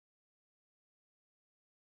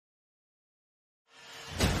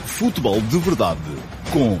Futebol de Verdade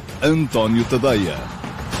com António Tadeia.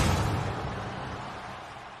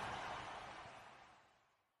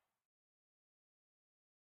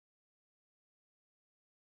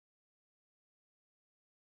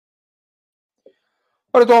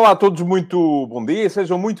 Ora, então, olá a todos, muito bom dia,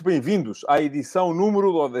 sejam muito bem-vindos à edição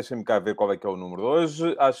número, deixem-me cá ver qual é que é o número de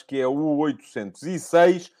hoje, acho que é o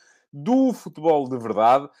 806 do Futebol de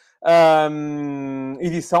Verdade,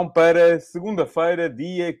 edição para segunda-feira,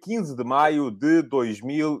 dia 15 de maio de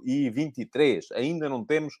 2023. Ainda não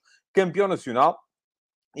temos campeão nacional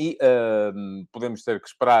e podemos ter que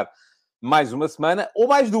esperar mais uma semana ou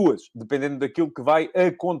mais duas, dependendo daquilo que vai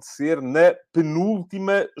acontecer na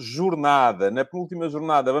penúltima jornada. Na penúltima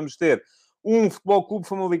jornada vamos ter um Futebol Clube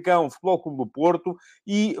Famalicão, um Futebol Clube do Porto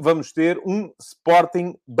e vamos ter um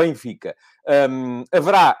Sporting Benfica.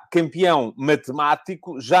 Haverá campeão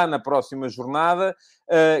matemático já na próxima jornada,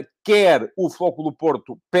 quer o Futebol Clube do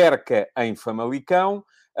Porto perca em Famalicão,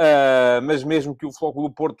 mas mesmo que o Futebol Clube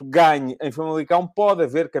do Porto ganhe em Famalicão, pode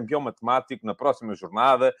haver campeão matemático na próxima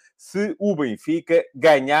jornada se o Benfica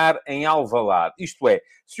ganhar em Alvalade. Isto é,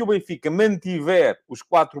 se o Benfica mantiver os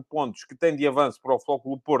 4 pontos que tem de avanço para o Futebol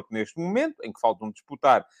Clube do Porto neste momento, em que faltam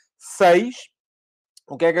disputar 6,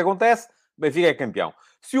 o que é que acontece? O Benfica é campeão.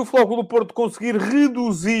 Se o Futebol Clube do Porto conseguir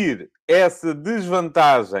reduzir essa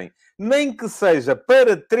desvantagem, nem que seja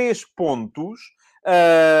para 3 pontos,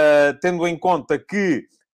 tendo em conta que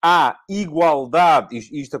há igualdade,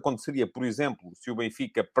 isto aconteceria, por exemplo, se o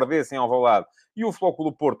Benfica perdesse em Alvalade e o Futebol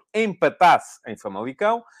Clube do Porto empatasse em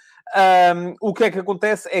Famalicão. O que é que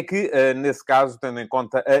acontece é que, nesse caso, tendo em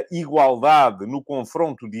conta a igualdade no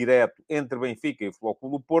confronto direto entre Benfica e o Futebol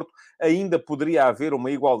Clube do Porto, ainda poderia haver uma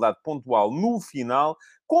igualdade pontual no final,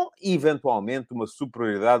 com, eventualmente, uma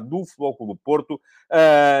superioridade do Futebol Clube do Porto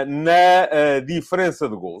na diferença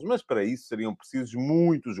de golos. Mas, para isso, seriam precisos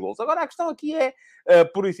muitos golos. Agora, a questão aqui é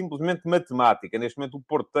pura e simplesmente matemática. Neste momento, o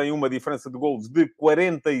Porto tem uma diferença de golos de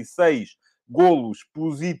 46 golos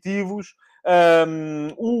positivos.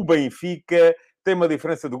 O Benfica tem uma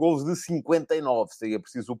diferença de golos de 59. Seria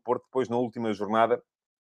preciso o Porto, depois, na última jornada,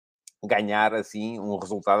 ganhar, assim, um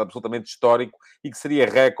resultado absolutamente histórico e que seria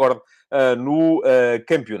recorde no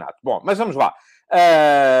campeonato. Bom, mas vamos lá.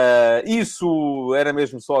 Isso era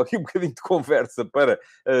mesmo só aqui um bocadinho de conversa para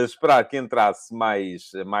esperar que entrasse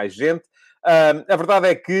mais gente. A verdade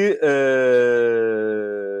é que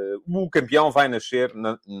o campeão vai nascer,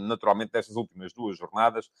 naturalmente, nestas últimas 2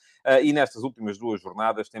 jornadas. E nestas últimas 2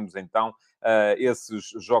 jornadas temos, então,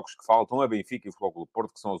 esses jogos que faltam, a Benfica e o Futebol Clube do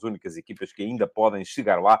Porto, que são as únicas equipas que ainda podem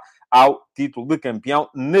chegar lá ao título de campeão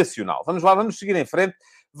nacional. Vamos lá, vamos seguir em frente.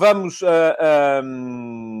 Vou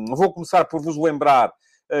começar por vos lembrar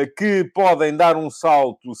que podem dar um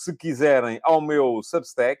salto, se quiserem, ao meu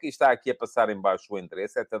Substack. E está aqui a passar em baixo o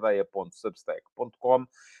endereço, é tadeia.substack.com.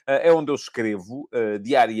 É onde eu escrevo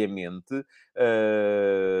diariamente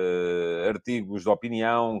artigos de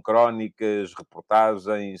opinião, crónicas,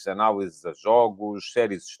 reportagens, análises a jogos,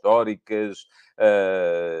 séries históricas,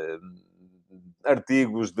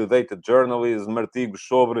 artigos de data journalism, artigos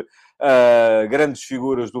sobre grandes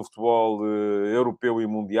figuras do futebol europeu e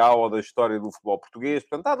mundial ou da história do futebol português.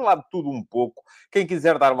 Portanto, há de lá de tudo um pouco. Quem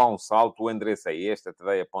quiser dar lá um salto, o endereço é este,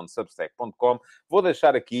 tadeia.substack.com. Vou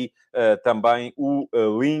deixar aqui também o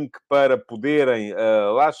link para poderem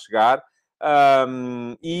lá chegar.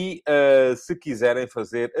 Se quiserem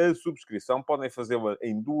fazer a subscrição, podem fazê-la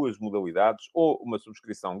em 2 modalidades, ou uma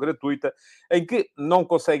subscrição gratuita, em que não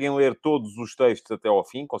conseguem ler todos os textos até ao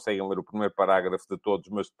fim, conseguem ler o primeiro parágrafo de todos,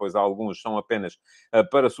 mas depois alguns são apenas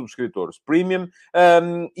para subscritores premium,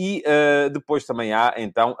 depois também há,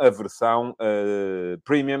 então, a versão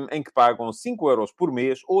premium, em que pagam 5€ por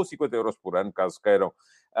mês, ou 50€ por ano, caso queiram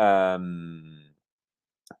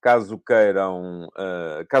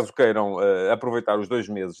aproveitar os 2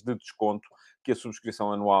 meses de desconto que a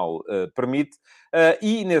subscrição anual permite.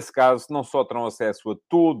 E, nesse caso, não só terão acesso a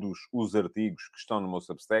todos os artigos que estão no meu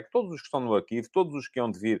Substack, todos os que estão no arquivo, todos os que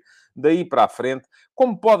hão de vir daí para a frente,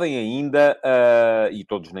 como podem ainda, e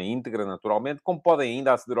todos na íntegra, naturalmente, como podem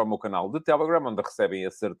ainda aceder ao meu canal de Telegram, onde recebem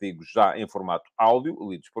esses artigos já em formato áudio,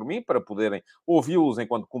 lidos por mim, para poderem ouvi-los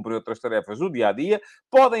enquanto cumprem outras tarefas do dia-a-dia.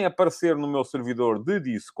 Podem aparecer no meu servidor de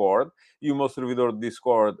Discord, e o meu servidor de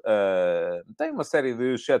Discord tem uma série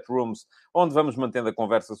de chatrooms onde vamos mantendo a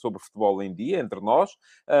conversa sobre futebol em dia, entre nós,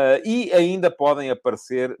 e ainda podem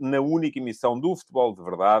aparecer na única emissão do Futebol de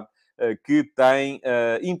Verdade, que tem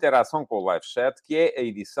interação com o live chat, que é a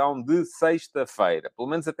edição de sexta-feira. Pelo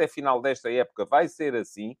menos até final desta época vai ser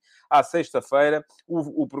assim. À sexta-feira,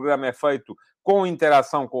 o programa é feito com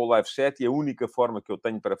interação com o live chat, e a única forma que eu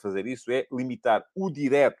tenho para fazer isso é limitar o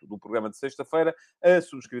direto do programa de sexta-feira a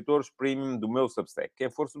subscritores premium do meu Substack. Quem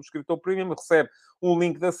for subscritor premium recebe um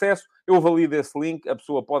link de acesso, eu valido esse link, a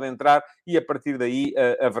pessoa pode entrar e a partir daí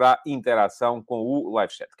haverá interação com o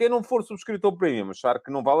live chat. Quem não for subscritor premium, achar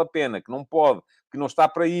que não vale a pena, que não pode, que não está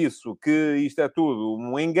para isso, que isto é tudo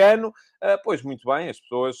um engano, pois muito bem, as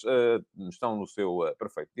pessoas estão no seu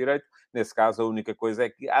perfeito direito. Nesse caso, a única coisa é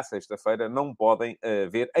que à sexta-feira não podem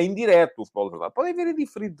ver em direto o Futebol de Verdade. Podem ver em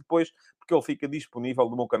diferido depois, porque ele fica disponível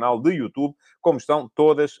no meu canal de YouTube, como estão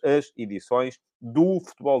todas as edições do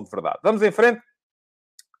Futebol de Verdade. Vamos em frente.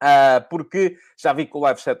 Porque já vi que o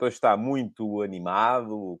live chat hoje está muito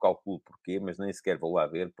animado, calculo porquê, mas nem sequer vou lá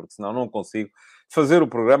ver, porque senão não consigo fazer o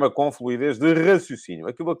programa com fluidez de raciocínio.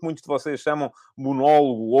 Aquilo que muitos de vocês chamam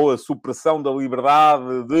monólogo ou a supressão da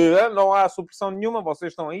liberdade de não há supressão nenhuma,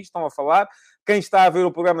 vocês estão aí, estão a falar, quem está a ver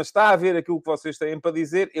o programa está a ver aquilo que vocês têm para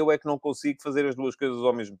dizer, eu é que não consigo fazer as duas coisas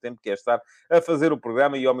ao mesmo tempo, que é estar a fazer o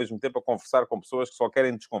programa e ao mesmo tempo a conversar com pessoas que só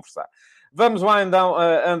querem desconversar. Vamos lá, então,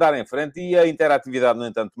 andar em frente. E a interatividade, no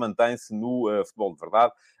entanto, mantém-se no Futebol de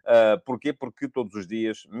Verdade. Porquê? Porque todos os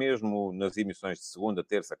dias, mesmo nas emissões de segunda,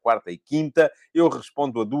 terça, quarta e quinta, eu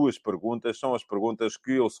respondo a duas perguntas. São as perguntas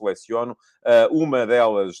que eu seleciono. Uma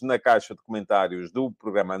delas na caixa de comentários do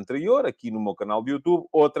programa anterior, aqui no meu canal de YouTube.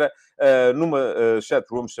 Outra numa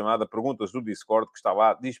chatroom chamada Perguntas do Discord, que está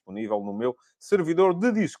lá disponível no meu servidor de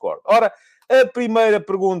Discord. Ora, a primeira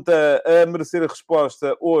pergunta a merecer a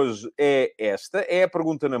resposta hoje é esta. É a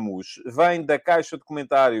pergunta na MUS. Vem da caixa de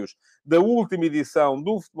comentários da última edição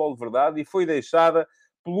do Futebol de Verdade e foi deixada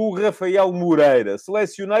pelo Rafael Moreira.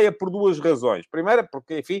 Selecionei-a por duas razões. Primeira,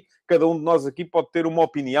 porque, enfim, cada um de nós aqui pode ter uma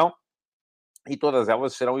opinião e todas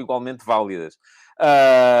elas serão igualmente válidas.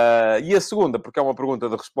 E a segunda, porque é uma pergunta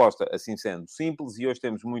de resposta, assim sendo, simples, e hoje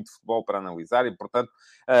temos muito futebol para analisar, e, portanto,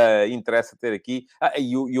 interessa ter aqui...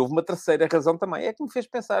 E houve uma terceira razão também, é que me fez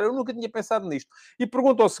pensar, eu nunca tinha pensado nisto. E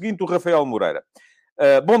pergunta ao seguinte o Rafael Moreira.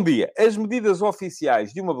 Bom dia. As medidas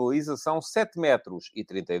oficiais de uma baliza são 7 metros e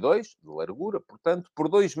 32 de largura, portanto, por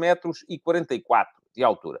 2 metros e 44 de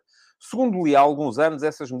altura. Segundo li há alguns anos,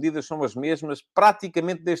 essas medidas são as mesmas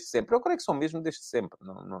praticamente desde sempre. Eu creio que são mesmo desde sempre.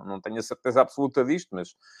 Não tenho a certeza absoluta disto,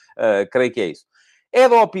 mas creio que é isso. É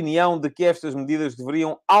da opinião de que estas medidas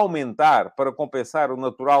deveriam aumentar para compensar o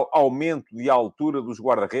natural aumento de altura dos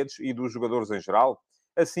guarda-redes e dos jogadores em geral?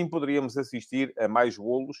 Assim poderíamos assistir a mais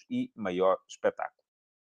golos e maior espetáculo.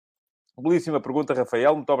 Belíssima pergunta,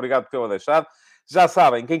 Rafael. Muito obrigado por tê-la deixado. Já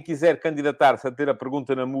sabem, quem quiser candidatar-se a ter a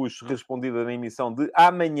pergunta na MUS respondida na emissão de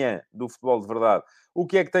amanhã do Futebol de Verdade, o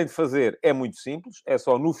que é que tem de fazer? É muito simples. É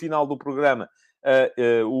só no final do programa,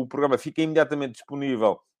 o programa fica imediatamente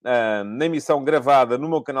disponível na emissão gravada no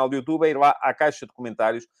meu canal de YouTube, é ir lá à caixa de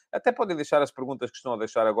comentários. Até podem deixar as perguntas que estão a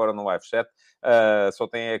deixar agora no live chat. Só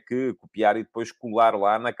têm é que copiar e depois colar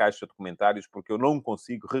lá na caixa de comentários, porque eu não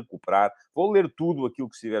consigo recuperar. Vou ler tudo aquilo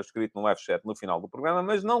que estiver escrito no live chat no final do programa,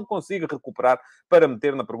 mas não consigo recuperar para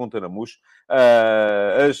meter na pergunta na MUS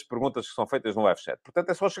as perguntas que são feitas no live chat. Portanto,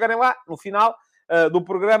 é só chegarem lá, no final do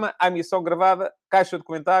programa, à emissão gravada, caixa de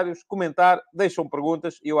comentários, comentar, deixam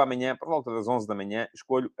perguntas e eu amanhã, por volta das 11 da manhã,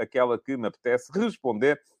 escolho aquela que me apetece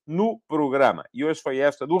responder no programa. E hoje foi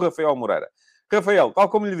esta do Rafael Moreira. Rafael, tal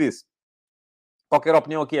como lhe disse, qualquer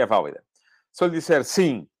opinião aqui é válida. Se eu lhe disser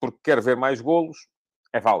sim, porque quer ver mais golos,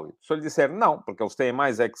 é válido. Se eu lhe disser não, porque eles têm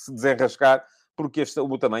mais é que se desenrascar, porque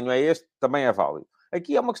o tamanho é este, também é válido.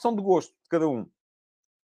 Aqui é uma questão de gosto de cada um.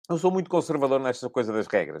 Eu sou muito conservador nesta coisa das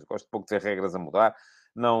regras. Gosto pouco de ter regras a mudar.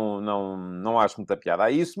 Não acho muita piada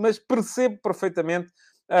a isso, mas percebo perfeitamente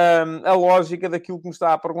a lógica daquilo que me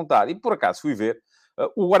está a perguntar. E, por acaso, fui ver.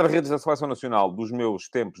 O guarda-redes da Seleção Nacional dos meus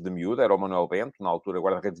tempos de miúdo, era o Manuel Bento, na altura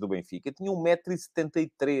guarda-redes do Benfica, tinha 1,73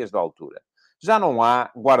 m de altura. Já não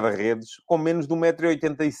há guarda-redes com menos de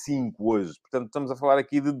 1,85 m hoje. Portanto, estamos a falar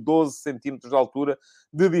aqui de 12 centímetros de altura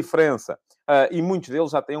de diferença. E muitos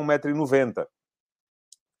deles já têm 1,90 m.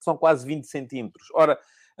 São quase 20 centímetros. Ora,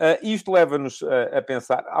 isto leva-nos a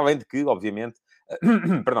pensar, além de que, obviamente,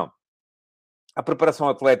 perdão, a preparação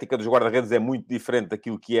atlética dos guarda-redes é muito diferente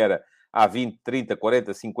daquilo que era há 20, 30,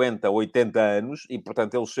 40, 50, 80 anos, e,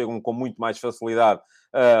 portanto, eles chegam com muito mais facilidade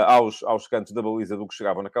aos cantos da baliza do que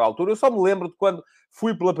chegavam naquela altura. Eu só me lembro de quando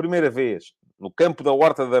fui pela primeira vez no campo da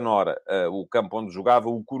Horta da Nora, o campo onde jogava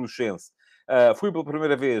o Coruchense. Fui pela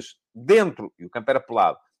primeira vez dentro, e o campo era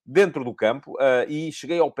pelado, dentro do campo, e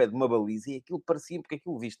cheguei ao pé de uma baliza e aquilo parecia, porque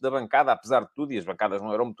aquilo visto da bancada, apesar de tudo, e as bancadas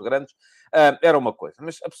não eram muito grandes, era uma coisa.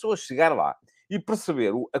 Mas a pessoa chegar lá e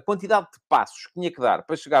perceber a quantidade de passos que tinha que dar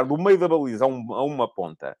para chegar do meio da baliza a uma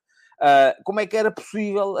ponta, Como é que era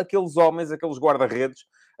possível aqueles homens, aqueles guarda-redes,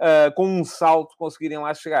 com um salto, conseguirem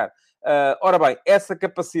lá chegar? Ora bem, essa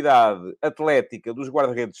capacidade atlética dos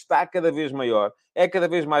guarda-redes está cada vez maior. É cada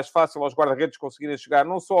vez mais fácil aos guarda-redes conseguirem chegar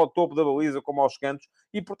não só ao topo da baliza, como aos cantos.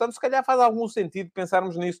 E, portanto, se calhar faz algum sentido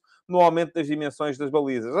pensarmos nisso no aumento das dimensões das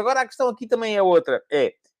balizas. Agora, a questão aqui também é outra.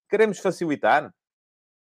 Queremos facilitar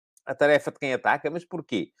a tarefa de quem ataca, mas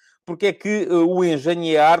porquê? Porque é que o engenho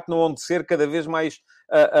e a arte não vão de ser cada vez mais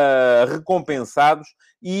recompensados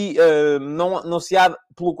e não se há,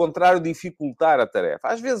 pelo contrário, dificultar a tarefa.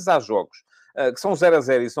 Às vezes há jogos que são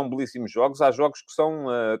 0-0 e são belíssimos jogos, há jogos que são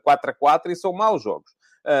 4-4 e são maus jogos.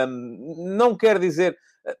 Não quer dizer...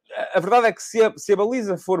 A verdade é que se a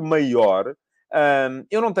baliza for maior,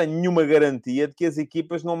 eu não tenho nenhuma garantia de que as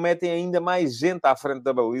equipas não metem ainda mais gente à frente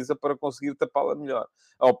da baliza para conseguir tapá-la melhor,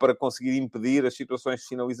 ou para conseguir impedir as situações de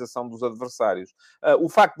finalização dos adversários. O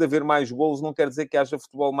facto de haver mais golos não quer dizer que haja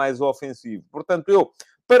futebol mais ofensivo. Portanto,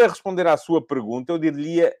 para responder à sua pergunta, eu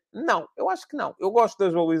diria não. Eu acho que não. Eu gosto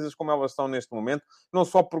das balizas como elas estão neste momento, não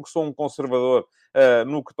só porque sou um conservador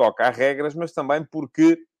no que toca a regras, mas também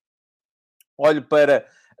porque olho para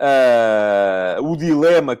o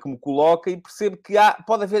dilema que me coloca e percebo que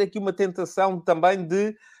pode haver aqui uma tentação também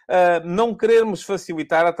de não querermos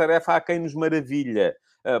facilitar a tarefa a quem nos maravilha.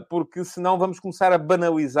 Porque senão vamos começar a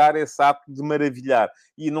banalizar esse ato de maravilhar.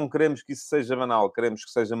 E não queremos que isso seja banal, queremos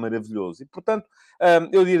que seja maravilhoso. E, portanto,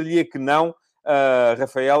 eu diria que não.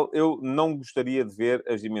 Rafael, eu não gostaria de ver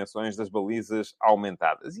as dimensões das balizas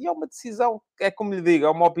aumentadas. E é uma decisão, é como lhe digo, é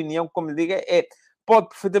uma opinião que, como lhe digo, pode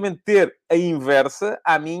perfeitamente ter a inversa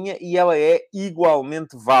à minha e ela é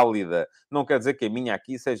igualmente válida. Não quer dizer que a minha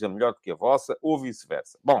aqui seja melhor do que a vossa ou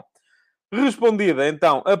vice-versa. Bom, respondida,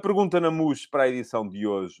 então, a pergunta na MUS para a edição de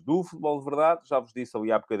hoje do Futebol de Verdade. Já vos disse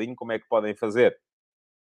ali há bocadinho como é que podem fazer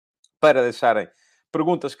para deixarem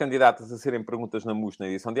perguntas candidatas a serem perguntas na MUS na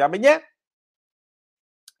edição de amanhã.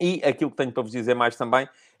 E aquilo que tenho para vos dizer mais também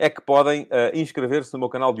é que podem inscrever-se no meu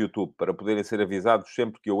canal de YouTube para poderem ser avisados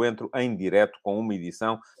sempre que eu entro em direto com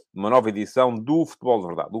uma nova edição do Futebol de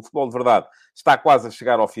Verdade. O Futebol de Verdade está quase a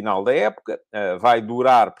chegar ao final da época, vai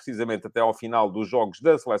durar precisamente até ao final dos jogos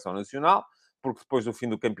da Seleção Nacional, porque depois do fim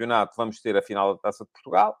do campeonato vamos ter a final da Taça de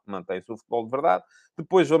Portugal, mantém-se o Futebol de Verdade.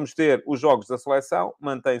 Depois vamos ter os jogos da Seleção,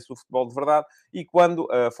 mantém-se o Futebol de Verdade. E quando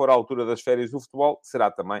for a altura das férias do futebol,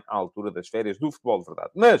 será também a altura das férias do Futebol de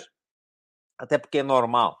Verdade. Mas, até porque é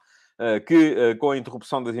normal que, com a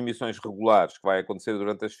interrupção das emissões regulares que vai acontecer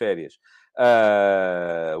durante as férias,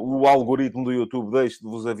 o algoritmo do YouTube deixe de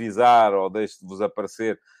vos avisar ou deixe de vos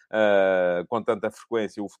aparecer com tanta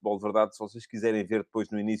frequência o Futebol de Verdade. Se vocês quiserem ver depois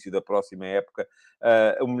no início da próxima época,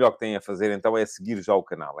 o melhor que têm a fazer então é seguir já o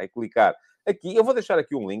canal, é clicar aqui. Eu vou deixar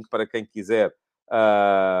aqui um link para quem quiser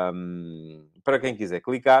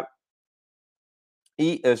clicar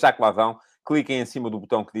e já que lá vão, cliquem em cima do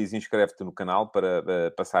botão que diz inscreve-te no canal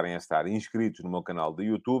para passarem a estar inscritos no meu canal do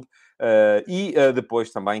YouTube e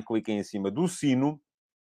depois também cliquem em cima do sino,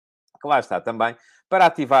 que lá está também, para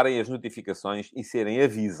ativarem as notificações e serem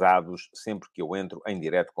avisados sempre que eu entro em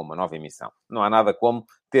direto com uma nova emissão. Não há nada como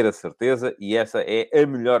ter a certeza e essa é a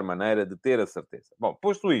melhor maneira de ter a certeza. Bom,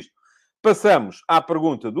 posto isto, passamos à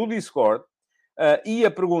pergunta do Discord e a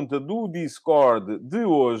pergunta do Discord de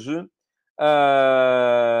hoje...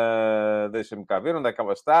 deixa-me cá ver onde é que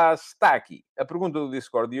ela está. Está aqui. A pergunta do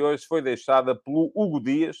Discord de hoje foi deixada pelo Hugo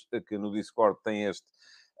Dias, que no Discord tem este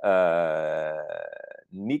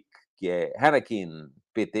nick, que é Hanakin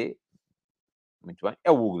PT. Muito bem. É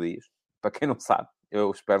o Hugo Dias. Para quem não sabe, eu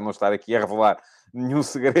espero não estar aqui a revelar nenhum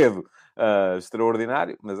segredo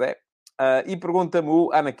extraordinário, mas é. E pergunta-me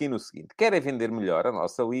o Anakin o seguinte: querem vender melhor a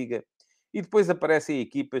nossa liga? E depois aparecem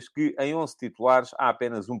equipas que, em 11 titulares, há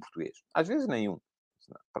apenas um português. Às vezes, nenhum.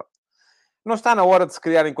 Pronto. Não está na hora de se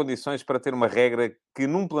criarem condições para ter uma regra que,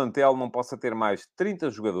 num plantel, não possa ter mais de 30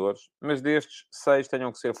 jogadores, mas destes, 6 tenham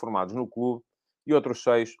que ser formados no clube e outros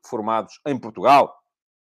 6 formados em Portugal?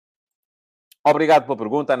 Obrigado pela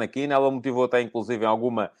pergunta, Anakin. Ela motivou até, inclusive, em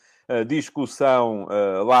alguma discussão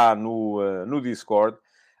lá no Discord.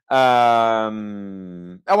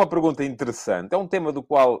 É uma pergunta interessante. É um tema do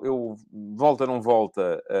qual eu, volta ou não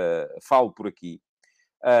volta, falo por aqui.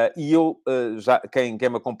 E eu, quem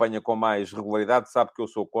me acompanha com mais regularidade sabe que eu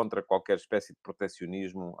sou contra qualquer espécie de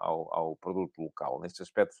protecionismo ao produto local. Neste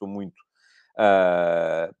aspecto sou muito...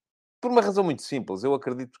 por uma razão muito simples. Eu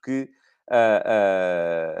acredito que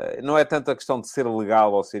não é tanto a questão de ser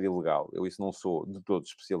legal ou ser ilegal. Eu isso não sou de todo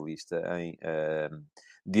especialista em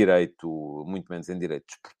direito, muito menos em direito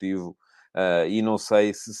desportivo, e não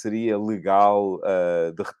sei se seria legal,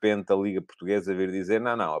 de repente, a Liga Portuguesa vir dizer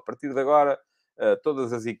não, a partir de agora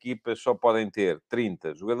todas as equipas só podem ter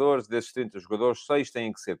 30 jogadores. Desses 30 jogadores, 6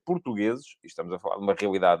 têm que ser portugueses. E estamos a falar de uma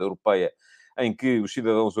realidade europeia em que os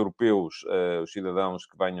cidadãos europeus, os cidadãos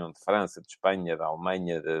que venham de França, de Espanha, da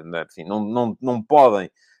Alemanha, enfim, não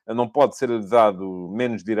podem, não pode ser dado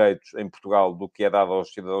menos direitos em Portugal do que é dado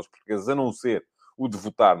aos cidadãos portugueses, a não ser o de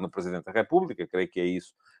votar no Presidente da República. Creio que é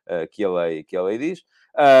isso que a lei diz.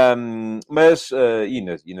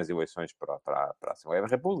 E nas eleições para a Assembleia da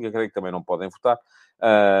República, creio que também não podem votar.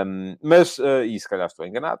 E se calhar estou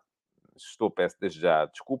enganado. Peço desde já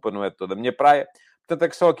desculpa, não é de toda a minha praia. Portanto, a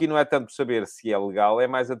questão aqui não é tanto saber se é legal, é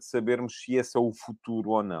mais a de sabermos se esse é o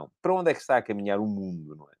futuro ou não. Para onde é que está a caminhar o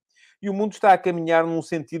mundo, não é? E o mundo está a caminhar num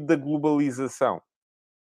sentido da globalização.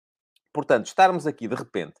 Portanto, estarmos aqui, de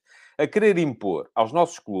repente, a querer impor aos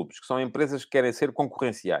nossos clubes, que são empresas que querem ser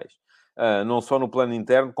concorrenciais, não só no plano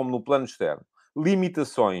interno, como no plano externo,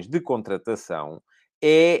 limitações de contratação,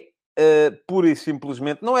 é pura e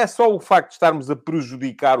simplesmente... Não é só o facto de estarmos a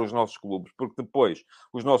prejudicar os nossos clubes, porque depois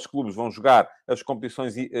os nossos clubes vão jogar as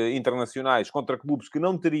competições internacionais contra clubes que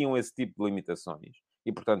não teriam esse tipo de limitações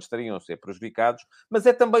e, portanto, estariam a ser prejudicados, mas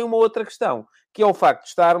é também uma outra questão, que é o facto de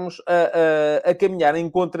estarmos a caminhar em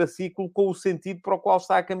contraciclo com o sentido para o qual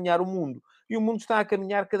está a caminhar o mundo. E o mundo está a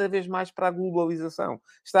caminhar cada vez mais para a globalização.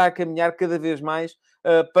 Está a caminhar cada vez mais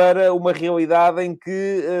para uma realidade em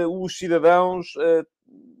que os cidadãos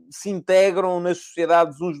se integram nas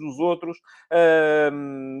sociedades uns dos outros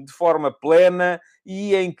de forma plena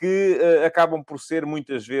e em que acabam por ser,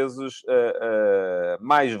 muitas vezes,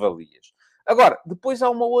 mais-valias. Agora, depois há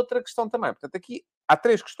uma outra questão também. Portanto, aqui há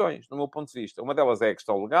 3 questões, do meu ponto de vista. Uma delas é a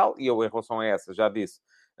questão legal, e eu, em relação a essa, já disse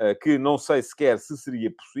que não sei sequer se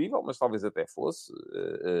seria possível, mas talvez até fosse,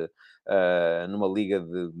 numa liga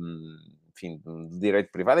enfim, de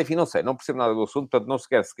direito privado. Enfim, não sei, não percebo nada do assunto, portanto,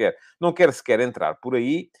 não quero sequer entrar por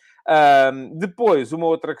aí. Depois, uma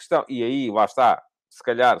outra questão, e aí, lá está, se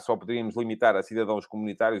calhar só poderíamos limitar a cidadãos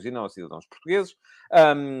comunitários e não a cidadãos portugueses.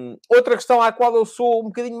 Outra questão à qual eu sou um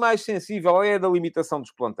bocadinho mais sensível é a da limitação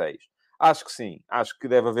dos plantéis. Acho que sim. Acho que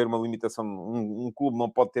deve haver uma limitação. Um clube não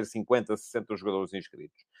pode ter 50, 60 jogadores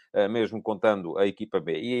inscritos, mesmo contando a equipa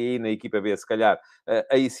B. E aí, na equipa B, se calhar,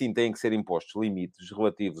 aí sim têm que ser impostos limites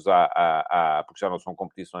relativos porque já não são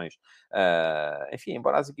competições. Enfim,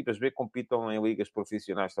 embora as equipas B compitam em ligas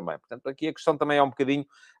profissionais também. Portanto, aqui a questão também é um bocadinho,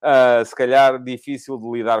 se calhar, difícil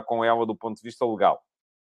de lidar com ela do ponto de vista legal.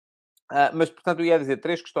 Mas, portanto, eu ia dizer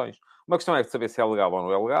 3 questões. Uma questão é de saber se é legal ou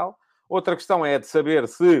não é legal. Outra questão é de saber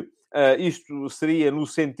se isto seria no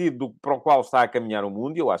sentido para o qual está a caminhar o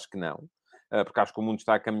mundo. Eu acho que não. Porque acho que o mundo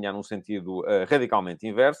está a caminhar num sentido radicalmente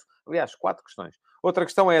inverso. Aliás, 4 questões. Outra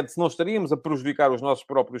questão é de se não estaríamos a prejudicar os nossos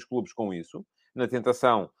próprios clubes com isso, na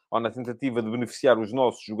tentação ou na tentativa de beneficiar os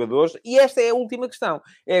nossos jogadores. E esta é a última questão.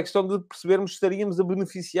 É a questão de percebermos se estaríamos a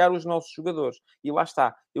beneficiar os nossos jogadores. E lá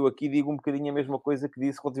está. Eu aqui digo um bocadinho a mesma coisa que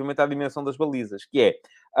disse relativamente à dimensão das balizas, que é...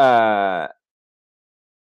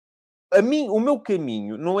 o meu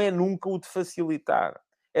caminho não é nunca o de facilitar.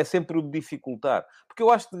 É sempre o de dificultar. Porque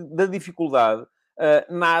eu acho que da dificuldade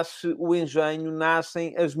nasce o engenho,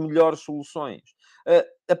 nascem as melhores soluções.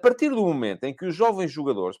 A partir do momento em que os jovens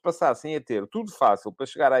jogadores passassem a ter tudo fácil para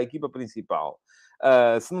chegar à equipa principal,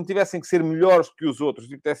 se não tivessem que ser melhores do que os outros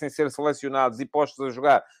e pudessem ser selecionados e postos a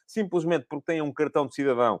jogar simplesmente porque têm um cartão de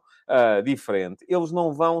cidadão diferente, eles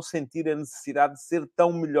não vão sentir a necessidade de ser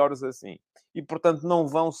tão melhores assim. E, portanto, não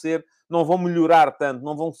vão melhorar tanto,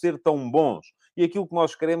 não vão ser tão bons. E aquilo que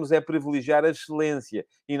nós queremos é privilegiar a excelência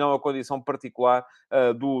e não a condição particular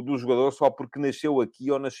do jogador só porque nasceu aqui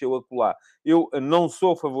ou nasceu acolá. Eu não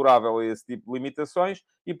sou favorável a esse tipo de limitações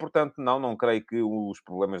e, portanto, não creio que os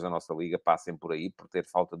problemas da nossa liga passem por aí, por ter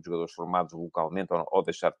falta de jogadores formados localmente ou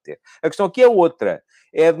deixar de ter. A questão aqui é outra.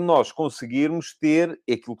 É de nós conseguirmos ter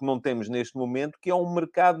aquilo que não temos neste momento, que é um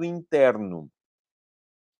mercado interno.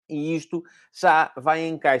 E isto já vai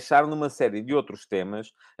encaixar numa série de outros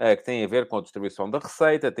temas que têm a ver com a distribuição da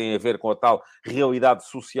receita, têm a ver com a tal realidade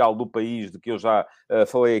social do país de que eu já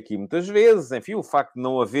falei aqui muitas vezes. Enfim, o facto de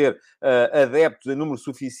não haver adeptos em número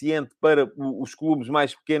suficiente para os clubes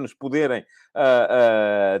mais pequenos poderem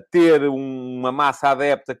ter uma massa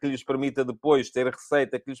adepta que lhes permita depois ter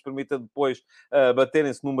receita, que lhes permita depois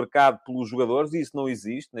baterem-se no mercado pelos jogadores. E isso não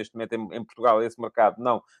existe. Neste momento, em Portugal, esse mercado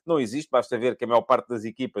não existe. Basta ver que a maior parte das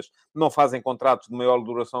equipas não fazem contratos de maior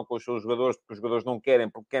duração com os seus jogadores, porque os jogadores não querem,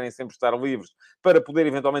 porque querem sempre estar livres para poder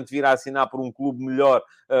eventualmente vir a assinar por um clube melhor.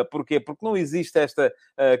 Porquê? Porque não existe esta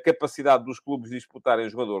capacidade dos clubes de disputarem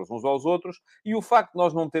os jogadores uns aos outros, e o facto de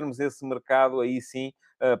nós não termos esse mercado, aí sim,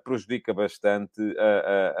 prejudica bastante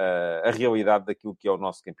a realidade daquilo que é o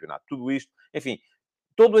nosso campeonato. Tudo isto, enfim,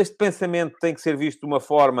 todo este pensamento tem que ser visto de uma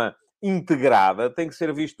forma integrada, tem que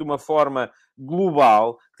ser visto de uma forma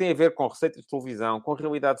global, que tem a ver com receitas de televisão, com a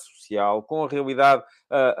realidade social, com a realidade,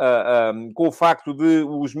 com o facto de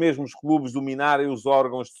os mesmos clubes dominarem os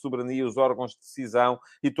órgãos de soberania, os órgãos de decisão,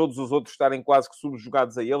 e todos os outros estarem quase que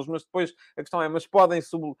subjugados a eles, mas depois a questão é, mas podem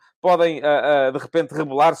de repente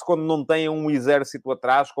rebelar-se quando não têm um exército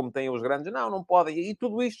atrás, como têm os grandes? Não, não podem. E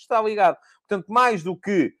tudo isto está ligado. Portanto, mais do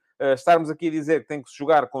que estarmos aqui a dizer que tem que se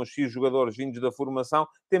jogar com X jogadores vindos da formação,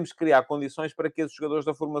 temos que criar condições para que esses jogadores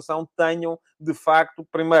da formação tenham, de facto,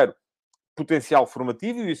 primeiro, potencial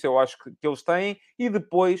formativo, e isso eu acho que eles têm, e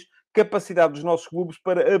depois capacidade dos nossos clubes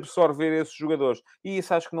para absorver esses jogadores. E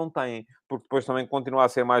isso acho que não têm, porque depois também continua a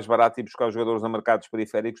ser mais barato ir buscar os jogadores a mercados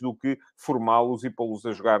periféricos do que formá-los e pô-los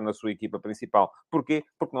a jogar na sua equipa principal. Porquê?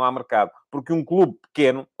 Porque não há mercado. Porque um clube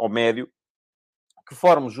pequeno ou médio que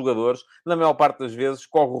forme jogadores, na maior parte das vezes,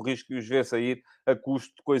 corre o risco de os ver sair a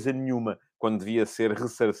custo de coisa nenhuma, quando devia ser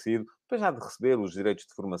ressarcido, depois já de receber os direitos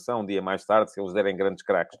de formação um dia mais tarde, se eles derem grandes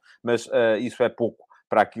craques. Mas isso é pouco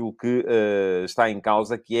para aquilo que está em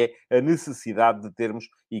causa, que é a necessidade de termos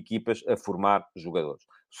equipas a formar jogadores.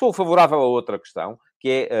 Sou favorável a outra questão,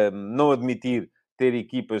 que é não admitir ter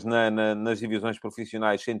equipas nas divisões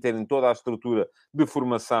profissionais sem terem toda a estrutura de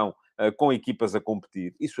formação com equipas a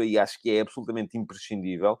competir. Isso aí acho que é absolutamente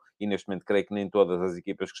imprescindível, e neste momento creio que nem todas as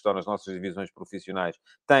equipas que estão nas nossas divisões profissionais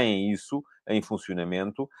têm isso em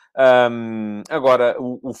funcionamento. Agora,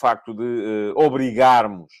 o facto de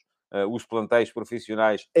obrigarmos os plantéis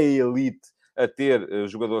profissionais, a elite, a ter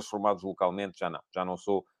jogadores formados localmente, já não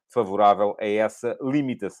sou favorável a essa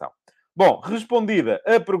limitação. Bom, respondida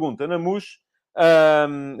a pergunta na MUS,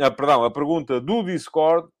 perdão, a pergunta do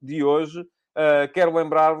Discord de hoje, quero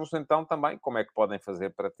lembrar-vos então também como é que podem fazer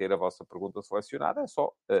para ter a vossa pergunta selecionada. É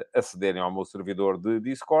só acederem ao meu servidor de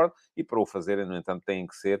Discord, e para o fazerem, no entanto, têm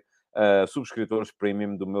que ser subscritores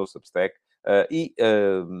premium do meu Substack.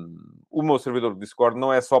 O meu servidor de Discord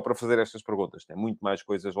não é só para fazer estas perguntas, tem muito mais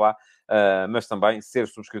coisas lá, mas também ser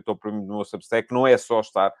subscritor premium do meu Substack não é só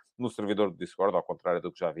estar no servidor de Discord, ao contrário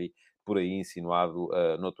do que já vi por aí insinuado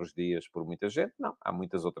noutros dias por muita gente. Não, há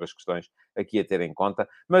muitas outras questões aqui a ter em conta,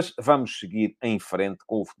 mas vamos seguir em frente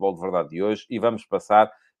com o futebol de verdade de hoje e vamos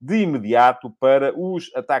passar de imediato para os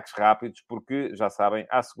ataques rápidos, porque, já sabem,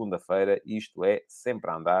 à segunda-feira isto é sempre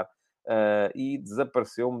a andar. E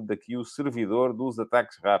desapareceu-me daqui o servidor dos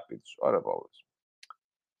ataques rápidos. Ora, bolas.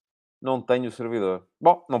 Não tenho o servidor.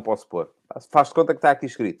 Bom, não posso pôr. Faz de conta que está aqui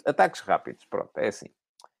escrito. Ataques rápidos. Pronto, é assim.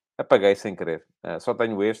 Apaguei sem querer. Só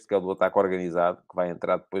tenho este, que é o do ataque organizado, que vai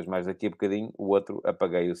entrar depois mais daqui a bocadinho. O outro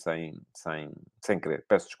apaguei-o sem querer.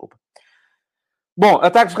 Peço desculpa. Bom,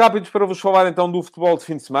 ataques rápidos para vos falar então do futebol de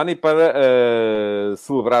fim de semana e para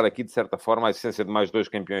celebrar aqui, de certa forma, a existência de mais 2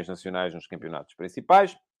 campeões nacionais nos campeonatos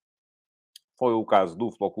principais. Foi o caso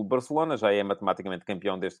do Futebol Clube Barcelona, já é matematicamente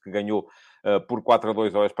campeão desde que ganhou por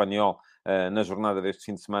 4-2 ao Espanhol na jornada deste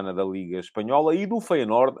fim de semana da Liga Espanhola, e do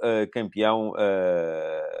Feyenoord, campeão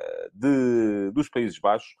dos Países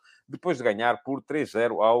Baixos, depois de ganhar por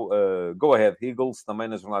 3-0 ao Go Ahead Eagles, também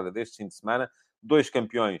na jornada deste fim de semana. 2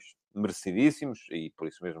 campeões merecidíssimos, e por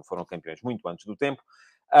isso mesmo foram campeões muito antes do tempo.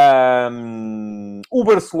 O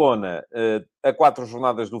Barcelona, a 4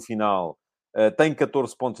 jornadas do final, tem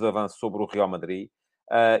 14 pontos de avanço sobre o Real Madrid.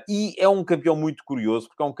 E é um campeão muito curioso,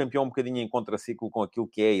 porque é um campeão um bocadinho em contraciclo com aquilo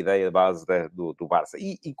que é a ideia base do Barça.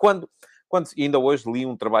 E quando ainda hoje li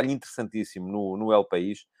um trabalho interessantíssimo no El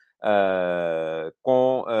País,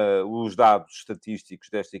 com os dados estatísticos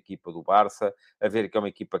desta equipa do Barça, a ver que é uma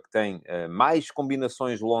equipa que tem mais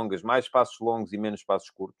combinações longas, mais passos longos e menos passos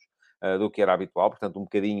curtos do que era habitual, portanto, um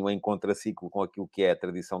bocadinho em contraciclo com aquilo que é a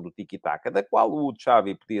tradição do tiki-taka, da qual o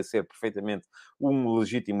Xavi podia ser perfeitamente um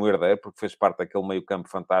legítimo herdeiro, porque fez parte daquele meio-campo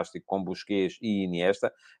fantástico com Busquets e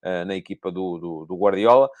Iniesta, na equipa do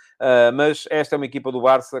Guardiola, mas esta é uma equipa do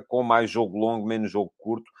Barça com mais jogo longo, menos jogo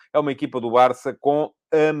curto, é uma equipa do Barça com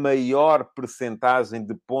a maior percentagem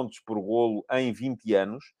de pontos por golo em 20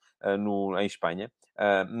 anos, em Espanha.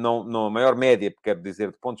 A maior média, quero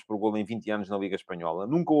dizer, de pontos por golo em 20 anos na Liga Espanhola.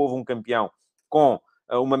 Nunca houve um campeão com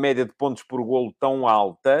uma média de pontos por golo tão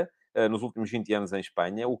alta nos últimos 20 anos em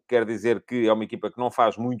Espanha, o que quer dizer que é uma equipa que não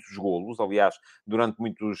faz muitos golos. Aliás, durante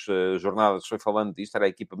muitas jornadas foi falando disto, era a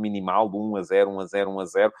equipa minimal do 1-0,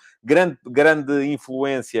 1-0, 1-0. Grande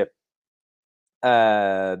influência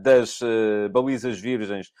das balizas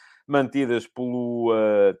virgens, mantidas pelo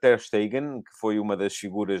Ter Stegen, que foi uma das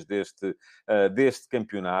figuras deste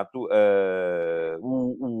campeonato.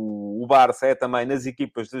 O Barça é também nas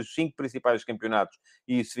equipas dos 5 principais campeonatos,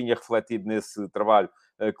 e isso vinha refletido nesse trabalho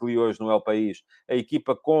que li hoje no El País, a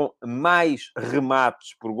equipa com mais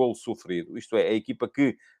remates por golo sofrido. Isto é, a equipa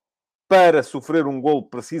que, para sofrer um golo,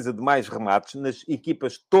 precisa de mais remates nas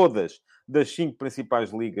equipas todas das 5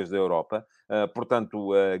 principais ligas da Europa.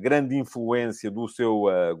 Portanto, grande influência do seu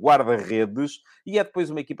guarda-redes. E é depois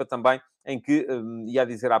uma equipa também em que, ia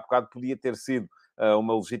dizer há bocado, podia ter sido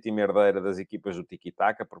uma legítima herdeira das equipas do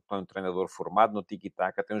Tiki-Taka, porque tem um treinador formado no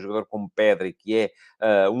Tiki-Taka, tem um jogador como Pedri, que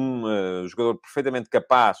é um jogador perfeitamente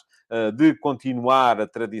capaz de continuar a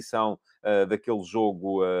tradição daquele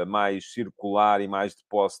jogo mais circular e mais de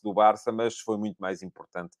posse do Barça, mas foi muito mais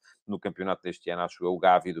importante no campeonato deste ano, acho eu, o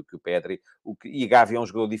Gavi do que o Pedri. E Gavi é um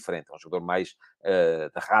jogador diferente, é um jogador mais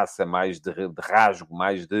de raça, mais de rasgo,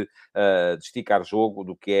 mais de esticar jogo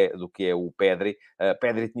do que é o Pedri.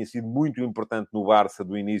 Pedri tinha sido muito importante no Barça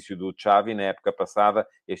do início do Xavi, na época passada.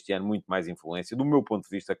 Este ano muito mais influência, do meu ponto de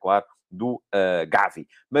vista, claro, do Gavi.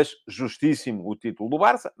 Mas justíssimo o título do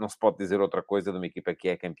Barça. Não se pode dizer outra coisa de uma equipa que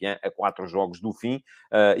é campeã a 4 jogos do fim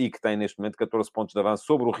e que tem neste momento 14 pontos de avanço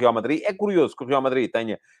sobre o Real Madrid. É curioso que o Real Madrid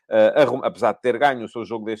tenha, apesar de ter ganho o seu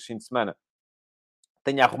jogo deste fim de semana,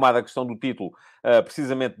 tenha arrumado a questão do título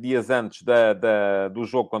precisamente dias antes do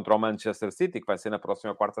jogo contra o Manchester City, que vai ser na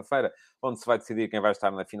próxima quarta-feira, onde se vai decidir quem vai estar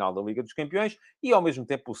na final da Liga dos Campeões, e ao mesmo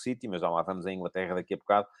tempo o City, mas já lá vamos à Inglaterra daqui a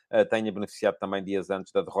bocado, tenha beneficiado também dias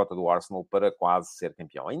antes da derrota do Arsenal para quase ser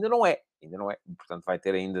campeão. Ainda não é. Portanto, vai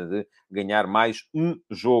ter ainda de ganhar mais um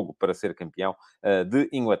jogo para ser campeão de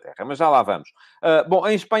Inglaterra. Mas já lá vamos. Bom,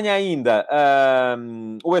 em Espanha ainda,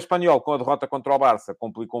 o Espanhol, com a derrota contra o Barça,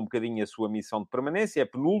 complicou um bocadinho a sua missão de permanência, é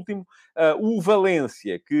penúltimo. O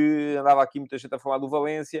Valência, que andava aqui muita gente a falar do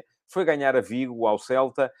Valência, foi ganhar a Vigo, ao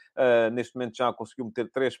Celta. Neste momento já conseguiu meter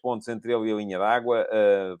 3 pontos entre ele e a linha d'água.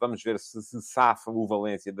 Vamos ver se safa o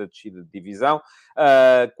Valência da descida de divisão.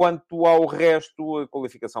 Quanto ao resto, a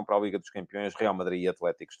qualificação para a Liga dos Campeões, Real Madrid e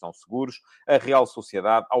Atlético estão seguros. A Real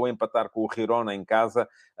Sociedade, ao empatar com o Girona em casa,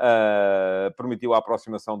 permitiu a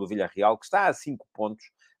aproximação do Villarreal, que está a 5 pontos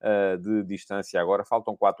de distância agora.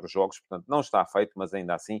 Faltam 4 jogos, portanto não está feito, mas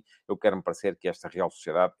ainda assim eu quero-me parecer que esta Real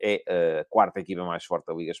Sociedade é a quarta equipa mais forte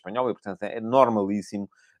da Liga Espanhola e, portanto, é normalíssimo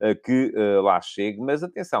que lá chegue. Mas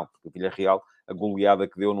atenção, porque o Villarreal, a goleada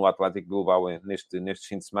que deu no Atlético de Bilbao neste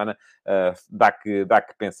fim de semana, dá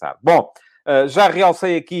que pensar. Bom, já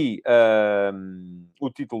realcei aqui o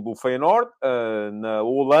título do Feyenoord na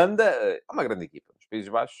Holanda. É uma grande equipa. Nos Países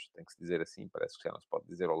Baixos, tem que se dizer assim, parece que já não se pode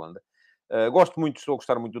dizer Holanda. Estou a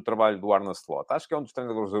gostar muito do trabalho do Arne Slot. Acho que é um dos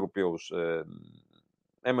treinadores europeus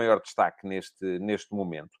em maior destaque neste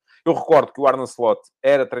momento. Eu recordo que o Arne Slot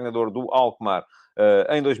era treinador do Alkmaar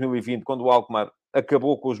em 2020, quando o Alkmaar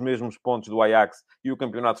acabou com os mesmos pontos do Ajax e o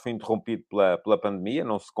campeonato foi interrompido pela pandemia,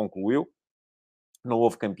 não se concluiu. Não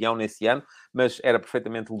houve campeão nesse ano, mas era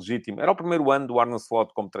perfeitamente legítimo. Era o primeiro ano do Arne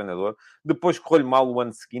Slot como treinador. Depois correu-lhe mal o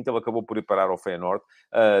ano seguinte, ele acabou por ir parar ao Feyenoord.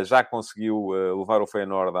 Já conseguiu levar o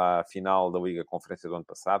Feyenoord à final da Liga Conferência do ano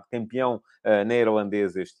passado. Campeão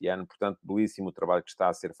neerlandês este ano. Portanto, belíssimo o trabalho que está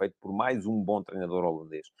a ser feito por mais um bom treinador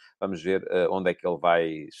holandês. Vamos ver onde é que ele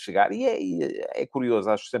vai chegar. E é curioso,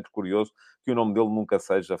 acho sempre curioso que o nome dele nunca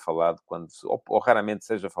seja falado, ou raramente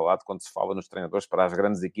seja falado quando se fala nos treinadores para as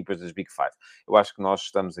grandes equipas das Big Five. Eu acho que nós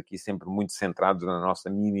estamos aqui sempre muito centrados na nossa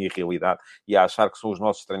mini-realidade e a achar que são os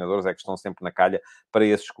nossos treinadores é que estão sempre na calha para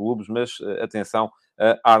esses clubes, mas atenção,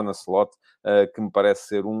 Arne Slot, que me parece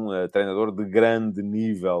ser um treinador de grande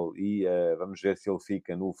nível e vamos ver se ele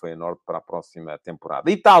fica no Feyenoord para a próxima temporada.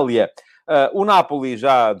 Itália, o Napoli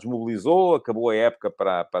já desmobilizou, acabou a época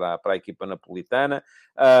para a equipa napolitana.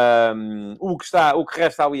 O que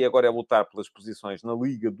resta ali agora é lutar pelas posições na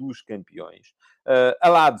Liga dos Campeões. A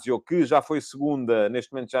Lazio, que já foi segunda,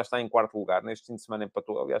 neste momento já está em quarto lugar. Neste fim de semana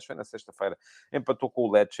empatou, aliás, foi na sexta-feira, empatou com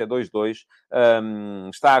o Lecce 2-2.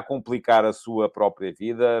 Está a complicar a sua própria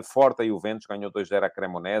vida. Forte a Juventus, ganhou 2-0 à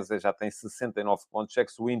Cremonese, já tem 69 pontos. É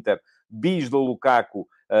que se o Inter, bis do Lukaku,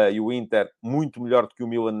 e o Inter muito melhor do que o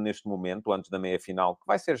Milan neste momento, antes da meia-final, que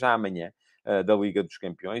vai ser já amanhã, da Liga dos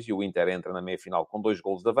Campeões, e o Inter entra na meia-final com 2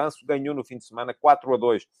 golos de avanço, ganhou no fim de semana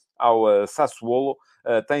 4-2 ao Sassuolo,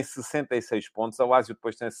 tem 66 pontos, a Lazio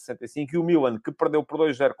depois tem 65, e o Milan, que perdeu por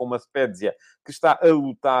 2-0 com uma Spezia, que está a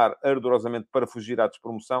lutar ardorosamente para fugir à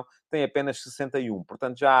despromoção, tem apenas 61.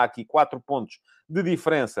 Portanto, já há aqui 4 pontos de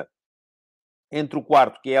diferença entre o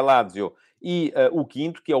quarto, que é a Lazio, E o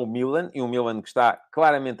quinto, que é o Milan, e o Milan que está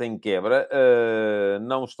claramente em quebra.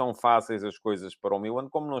 Não estão fáceis as coisas para o Milan,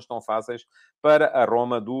 como não estão fáceis para a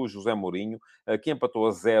Roma do José Mourinho, que empatou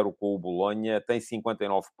a 0 com o Bolonha, tem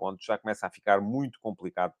 59 pontos, já começa a ficar muito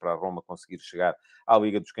complicado para a Roma conseguir chegar à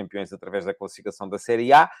Liga dos Campeões através da classificação da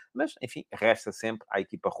Série A, mas, enfim, resta sempre à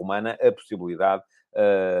equipa romana a possibilidade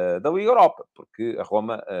da Liga Europa, porque a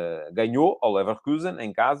Roma ganhou ao Leverkusen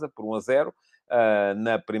em casa por 1-0,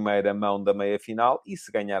 na primeira mão da meia-final, e se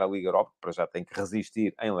ganhar a Liga Europa, para já tem que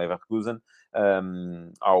resistir em Leverkusen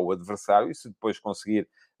ao adversário, e se depois conseguir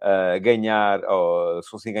ganhar, ou se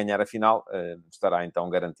conseguir ganhar a final, estará então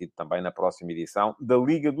garantido também na próxima edição da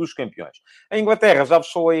Liga dos Campeões. A Inglaterra, já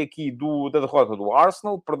vos falei aqui da derrota do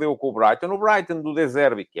Arsenal, perdeu com o Brighton. O Brighton do De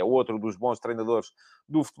Zerbi, que é outro dos bons treinadores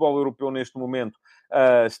do futebol europeu neste momento,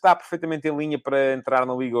 está perfeitamente em linha para entrar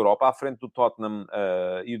na Liga Europa, à frente do Tottenham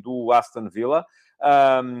e do Aston Villa.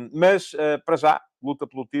 Mas, para já, luta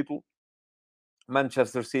pelo título.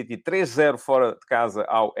 Manchester City 3-0 fora de casa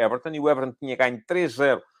ao Everton, e o Everton tinha ganho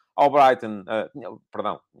 3-0 ao Brighton,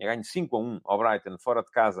 tinha ganho 5-1 ao Brighton fora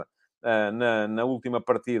de casa na última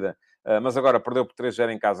partida, mas agora perdeu por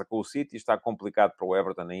 3-0 em casa com o City. Está complicado para o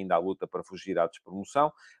Everton ainda a luta para fugir à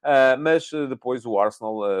despromoção, mas depois o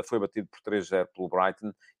Arsenal foi batido por 3-0 pelo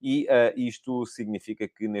Brighton, e isto significa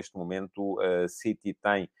que neste momento City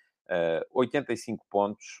tem 85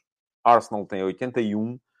 pontos, Arsenal tem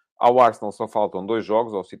 81. Ao Arsenal só faltam 2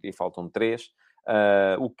 jogos, ao City faltam 3.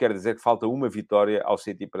 O que quer dizer que falta uma vitória ao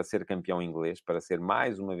City para ser campeão inglês, para ser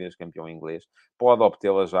mais uma vez campeão inglês. Pode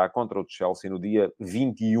obtê-la já contra o Chelsea no dia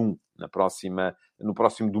 21, no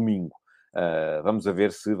próximo domingo. Vamos a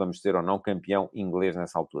ver se vamos ter ou não campeão inglês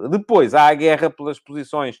nessa altura. Depois, há a guerra pelas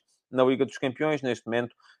posições na Liga dos Campeões. Neste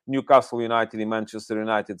momento, Newcastle United e Manchester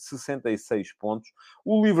United, 66 pontos.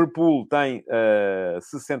 O Liverpool tem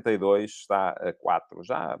 62, está a 4.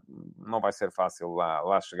 Já não vai ser fácil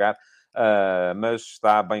lá chegar, mas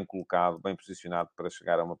está bem colocado, bem posicionado para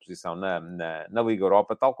chegar a uma posição na Liga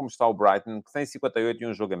Europa, tal como está o Brighton, que tem 58 e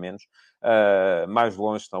um jogo a menos. Mais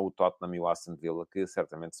longe estão o Tottenham e o Aston Villa, que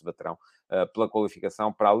certamente se baterão pela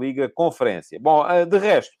qualificação para a Liga Conferência. Bom, de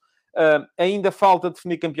resto, ainda falta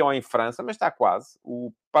definir campeão em França, mas está quase.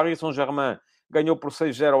 O Paris Saint-Germain ganhou por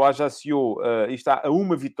 6-0 ao Ajaccio e está a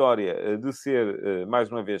uma vitória de ser mais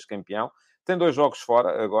uma vez campeão. Tem 2 jogos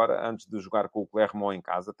fora agora, antes de jogar com o Clermont em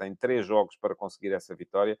casa. Tem 3 jogos para conseguir essa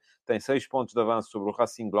vitória. Tem 6 pontos de avanço sobre o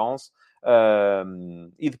Racing Lens.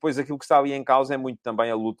 E depois aquilo que está ali em causa é muito também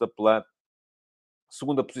a luta pela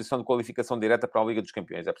segunda posição de qualificação direta para a Liga dos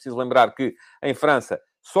Campeões. É preciso lembrar que, em França,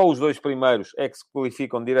 só os 2 primeiros é que se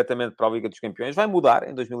qualificam diretamente para a Liga dos Campeões. Vai mudar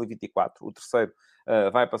em 2024. O terceiro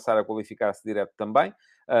vai passar a qualificar-se direto também,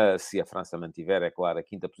 se a França mantiver, é claro, a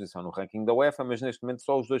 5ª posição no ranking da UEFA, mas neste momento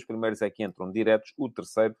só os 2 primeiros é que entram diretos. O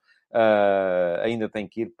terceiro ainda tem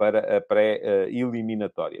que ir para a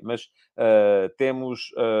pré-eliminatória. Mas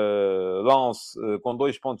temos Lens com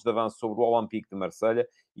 2 pontos de avanço sobre o Olympique de Marselha,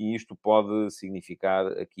 e isto pode significar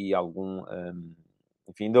aqui algum...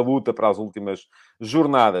 enfim, da luta para as últimas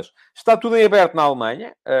jornadas. Está tudo em aberto na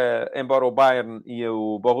Alemanha, embora o Bayern e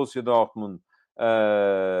o Borussia Dortmund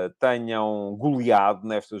tenham goleado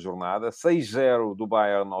nesta jornada. 6-0 do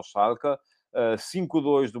Bayern ao Schalke,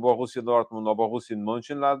 5-2 do Borussia Dortmund ao Borussia de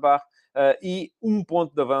Mönchengladbach, e 1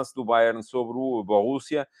 ponto de avanço do Bayern sobre o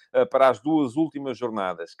Borussia para as 2 últimas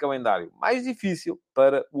jornadas. Calendário mais difícil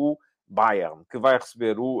para o Bayern, que vai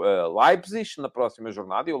receber o Leipzig na próxima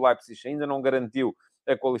jornada, e o Leipzig ainda não garantiu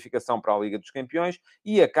a qualificação para a Liga dos Campeões,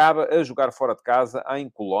 e acaba a jogar fora de casa em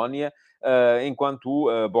Colónia, enquanto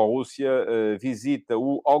o Borussia visita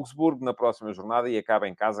o Augsburg na próxima jornada e acaba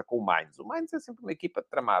em casa com o Mainz. O Mainz é sempre uma equipa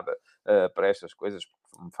tramada para estas coisas,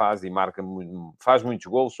 faz e marca, faz muitos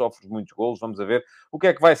golos, sofre muitos golos. Vamos a ver o que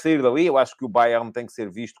é que vai sair dali. Eu acho que o Bayern tem que ser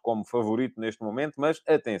visto como favorito neste momento, mas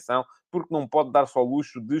atenção, porque não pode dar-se ao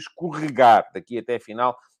luxo de escorregar daqui até a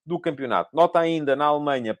final do campeonato. Nota ainda na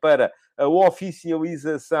Alemanha para a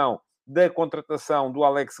oficialização da contratação do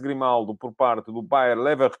Alex Grimaldo por parte do Bayer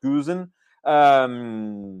Leverkusen.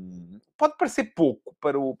 Pode parecer pouco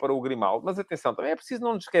para o Grimaldo, mas atenção, também é preciso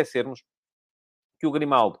não nos esquecermos que o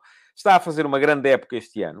Grimaldo está a fazer uma grande época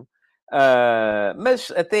este ano,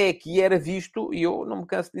 mas até aqui era visto, e eu não me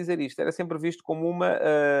canso de dizer isto, era sempre visto como uma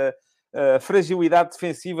fragilidade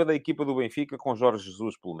defensiva da equipa do Benfica, com Jorge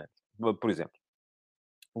Jesus, pelo menos, por exemplo.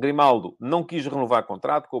 Grimaldo não quis renovar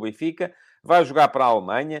contrato com o Benfica, vai jogar para a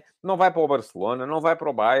Alemanha, não vai para o Barcelona, não vai para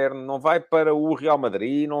o Bayern, não vai para o Real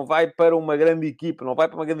Madrid, não vai para uma grande equipa, não vai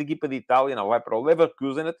para uma grande equipa de Itália, não vai para o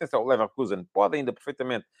Leverkusen. Atenção, o Leverkusen pode ainda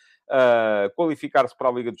perfeitamente qualificar-se para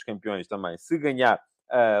a Liga dos Campeões também, se ganhar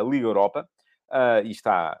a Liga Europa. E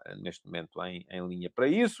está, neste momento, em linha para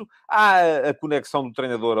isso. Há a conexão do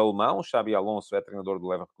treinador alemão. Xabi Alonso é treinador do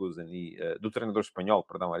Leverkusen e... do treinador espanhol,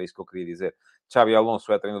 perdão, era isso que eu queria dizer. Xabi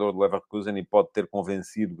Alonso é treinador do Leverkusen e pode ter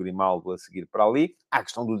convencido Grimaldo a seguir para ali. Há a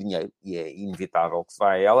questão do dinheiro, e é inevitável que se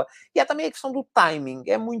vá a ela. E há também a questão do timing.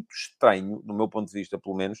 É muito estranho, do meu ponto de vista,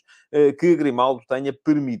 pelo menos, que Grimaldo tenha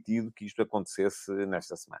permitido que isto acontecesse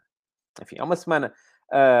nesta semana. Enfim, é uma semana...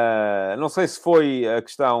 não sei se foi a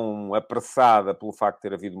questão apressada pelo facto de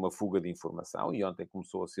ter havido uma fuga de informação, e ontem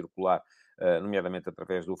começou a circular, nomeadamente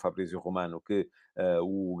através do Fabrício Romano, que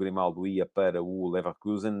o Grimaldo ia para o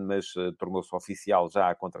Leverkusen, mas tornou-se oficial já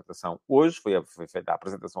a contratação hoje. Foi feita a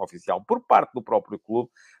apresentação oficial por parte do próprio clube,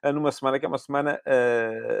 numa semana que é uma semana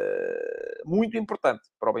muito importante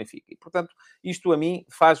para o Benfica. E, portanto, isto a mim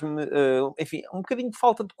faz-me, enfim, um bocadinho de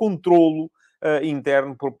falta de controlo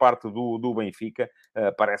interno por parte do Benfica.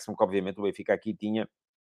 Parece-me que, obviamente, o Benfica aqui tinha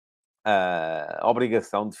a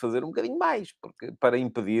obrigação de fazer um bocadinho mais, porque, para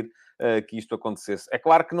impedir que isto acontecesse. É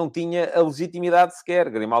claro que não tinha a legitimidade sequer.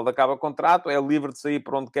 Grimaldo acaba contrato, é livre de sair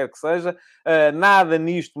por onde quer que seja. Nada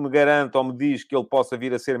nisto me garante ou me diz que ele possa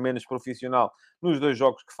vir a ser menos profissional nos 2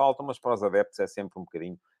 jogos que faltam, mas para os adeptos é sempre um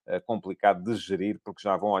bocadinho complicado de gerir, porque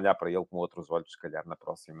já vão olhar para ele com outros olhos, se calhar, na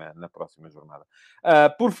próxima jornada.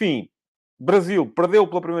 Por fim, Brasil perdeu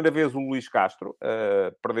pela primeira vez o Luís Castro.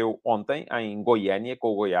 Perdeu ontem em Goiânia com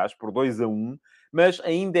o Goiás por 2-1, mas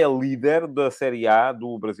ainda é líder da Série A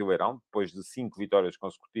do Brasileirão, depois de 5 vitórias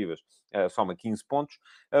consecutivas, soma 15 pontos.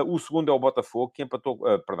 O segundo é o Botafogo, que empatou...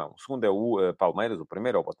 perdão, o segundo é o Palmeiras, o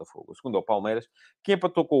primeiro é o Botafogo, o segundo é o Palmeiras, que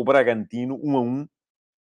empatou com o Bragantino 1-1,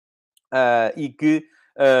 e que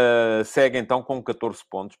segue então com 14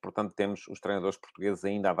 pontos. Portanto, temos os treinadores portugueses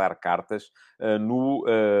ainda a dar cartas no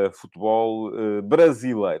futebol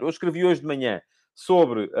brasileiro. Eu escrevi hoje de manhã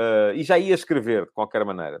sobre, e já ia escrever de qualquer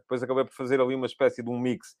maneira, depois acabei por fazer ali uma espécie de um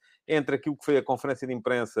mix entre aquilo que foi a conferência de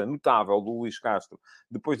imprensa notável do Luís Castro,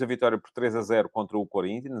 depois da vitória por 3-0 contra o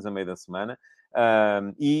Corinthians, a meio da semana,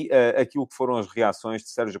 e aquilo que foram as reações de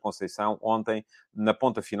Sérgio Conceição ontem, na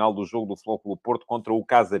ponta final do jogo do Futebol Clube Porto contra o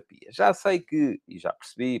Casa Pia. Já sei que, e já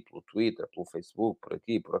percebi pelo Twitter, pelo Facebook, por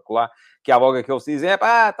aqui, por acolá, que há logo aqueles que dizem,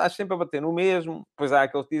 estás sempre a bater no mesmo. Depois há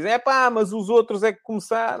aqueles que dizem, mas os outros é que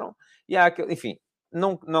começaram. E há aquele... Enfim,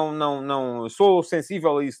 não sou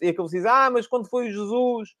sensível a isso. E aqueles que dizem, mas quando foi o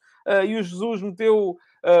Jesus, e o Jesus meteu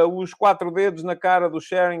os 4 dedos na cara do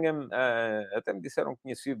Sheringham, até me disseram que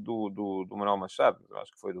tinha sido do Manuel Machado, mas eu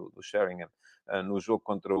acho que foi do Sheringham, no jogo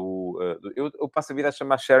contra o... eu passo a vida a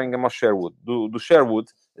chamar Sheringham ou Sherwood. Do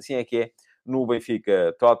Sherwood, assim é que é, no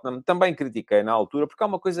Benfica-Tottenham. Também critiquei na altura, porque há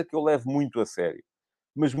uma coisa que eu levo muito a sério,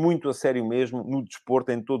 mas muito a sério mesmo, no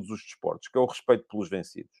desporto, em todos os desportos, que é o respeito pelos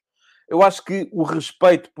vencidos. Eu acho que o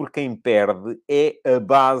respeito por quem perde é a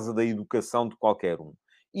base da educação de qualquer um.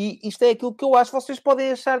 E isto é aquilo que eu acho. Vocês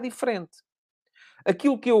podem achar diferente.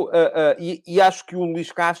 Aquilo que eu... e acho que o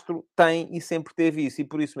Luís Castro tem e sempre teve isso. E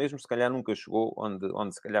por isso mesmo, se calhar, nunca chegou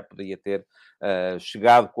onde se calhar poderia ter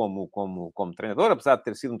chegado como treinador. Apesar de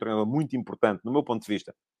ter sido um treinador muito importante, no meu ponto de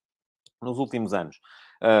vista, nos últimos anos,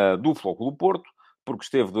 do Futebol Clube do Porto, porque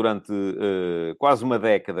esteve durante quase uma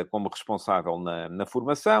década como responsável na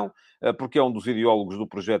formação, porque é um dos ideólogos do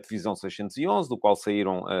projeto Visão 611, do qual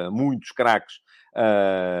saíram muitos craques,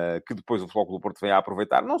 que depois o Futebol Clube do Porto veio a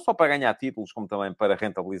aproveitar, não só para ganhar títulos, como também para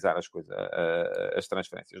rentabilizar as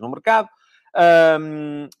transferências no mercado.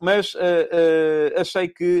 Mas achei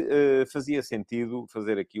que fazia sentido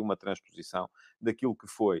fazer aqui uma transposição daquilo que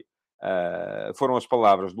foram as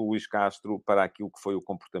palavras do Luís Castro para aquilo que foi o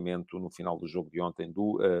comportamento no final do jogo de ontem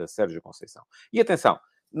do Sérgio Conceição. E atenção,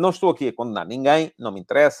 não estou aqui a condenar ninguém, não me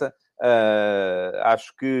interessa.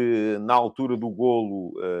 Acho que na altura do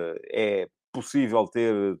golo é possível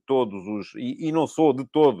ter todos os... E não sou de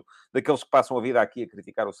todo daqueles que passam a vida aqui a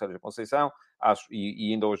criticar o Sérgio Conceição. Acho,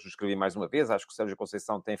 e ainda hoje o escrevi mais uma vez, acho que o Sérgio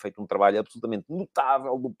Conceição tem feito um trabalho absolutamente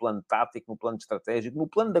notável no plano tático, no plano estratégico, no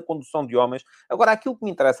plano da condução de homens. Agora, aquilo que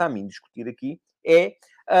me interessa a mim discutir aqui é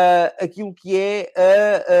aquilo que é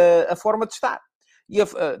a forma de estar. E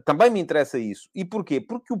também me interessa isso. E porquê?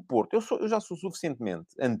 Porque o Porto... Eu já sou suficientemente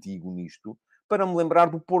antigo nisto para me lembrar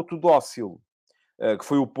do Porto dócil, que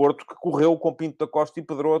foi o Porto que correu com Pinto da Costa e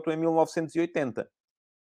Pedroto em 1980.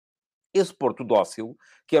 Esse Porto dócil,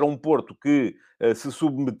 que era um Porto que se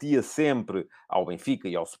submetia sempre ao Benfica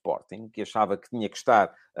e ao Sporting, que achava que tinha que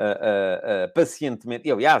estar pacientemente,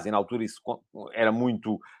 e aliás, e na altura isso era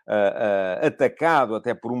muito atacado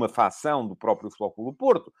até por uma facção do próprio Futebol Clube do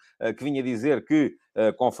Porto, que vinha dizer que,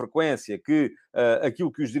 com frequência, que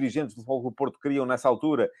aquilo que os dirigentes do Futebol Clube do Porto queriam nessa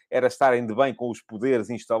altura era estarem de bem com os poderes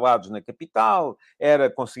instalados na capital, era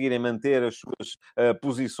conseguirem manter as suas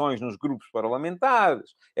posições nos grupos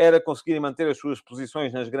parlamentares, era conseguirem manter as suas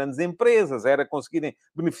posições nas grandes empresas, era conseguirem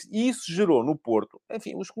beneficiar. E isso gerou no Porto,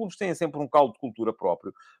 enfim, os clubes têm sempre um caldo de cultura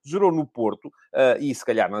próprio, gerou no Porto, e se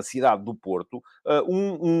calhar na cidade do Porto,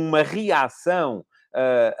 uma reação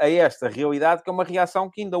a esta realidade, que é uma reação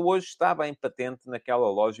que ainda hoje está bem patente naquela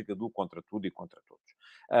lógica do contra tudo e contra todos.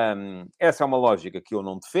 Essa é uma lógica que eu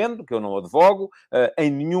não defendo, que eu não advogo em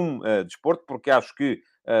nenhum desporto, porque acho que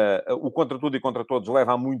o contra tudo e contra todos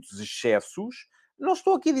leva a muitos excessos. Não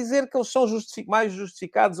estou aqui a dizer que eles são mais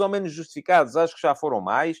justificados ou menos justificados. Acho que já foram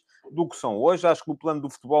mais do que são hoje. Acho que no plano do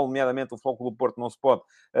futebol, nomeadamente o Futebol Clube do Porto, não se pode,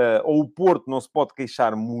 ou o Porto não se pode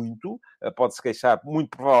queixar muito. Pode-se queixar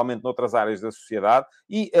muito provavelmente noutras áreas da sociedade.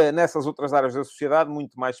 E nessas outras áreas da sociedade,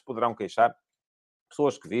 muito mais se poderão queixar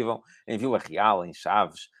pessoas que vivam em Vila Real, em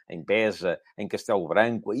Chaves, em Beja, em Castelo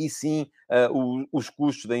Branco. Aí sim, os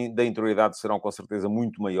custos da interioridade serão com certeza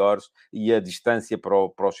muito maiores e a distância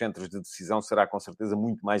para os centros de decisão será com certeza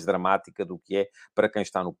muito mais dramática do que é para quem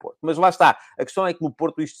está no Porto. Mas lá está. A questão é que no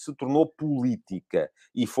Porto isto se tornou política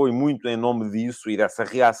e foi muito em nome disso e dessa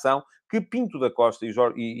reação que Pinto da Costa e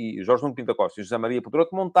Jorge Nuno Pinto da Costa e José Maria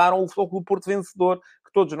Pedroto montaram o Futebol Clube do Porto vencedor,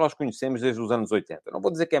 que todos nós conhecemos desde os anos 80. Não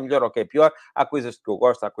vou dizer que é melhor ou que é pior, há coisas que eu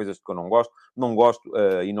gosto, há coisas que eu não gosto. Não gosto,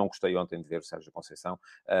 e não gostei ontem de ver o Sérgio Conceição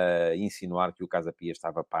insinuar que o Casa Pia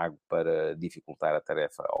estava pago para dificultar a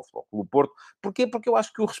tarefa ao Futebol Clube do Porto. Porquê? Porque eu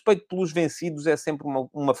acho que o respeito pelos vencidos é sempre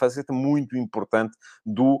uma faceta muito importante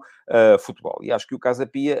do futebol. E acho que o Casa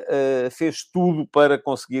Pia fez tudo para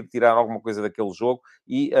conseguir tirar alguma coisa daquele jogo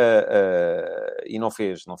e não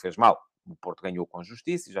fez mal. O Porto ganhou com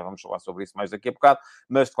justiça, e já vamos falar sobre isso mais daqui a bocado,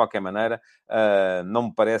 mas, de qualquer maneira, não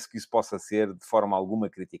me parece que isso possa ser, de forma alguma,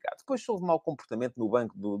 criticado. Depois, se houve mau comportamento no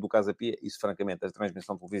banco do Casa Pia, isso, francamente, a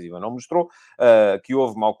transmissão televisiva não mostrou. Que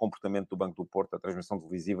houve mau comportamento do Banco do Porto, a transmissão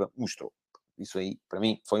televisiva mostrou. Isso aí, para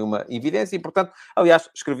mim, foi uma evidência e, portanto, aliás,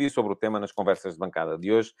 escrevi sobre o tema nas conversas de bancada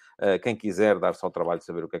de hoje. Quem quiser dar-se ao trabalho de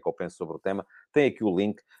saber o que é que eu penso sobre o tema, tem aqui o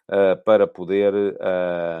link para poder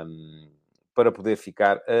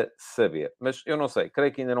ficar a saber. Mas eu não sei,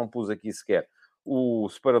 creio que ainda não pus aqui sequer o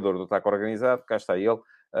separador do taco organizado. Cá está ele.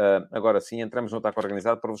 Agora sim, entramos no taco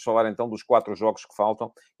organizado para vos falar então dos 4 jogos que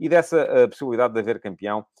faltam e dessa possibilidade de haver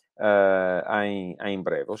campeão em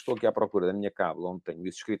breve. Eu estou aqui à procura da minha cábula, onde tenho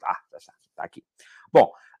isso escrito. Já está aqui.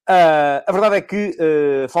 Bom, a verdade é que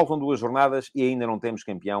faltam 2 jornadas e ainda não temos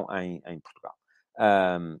campeão em Portugal.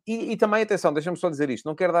 E também, atenção, deixa-me só dizer isto,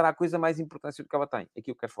 não quero dar à coisa mais importância do que ela tem.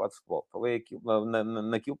 Aqui eu quero falar de futebol. Falei aquilo,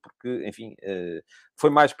 naquilo porque, enfim, foi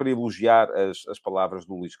mais para elogiar as palavras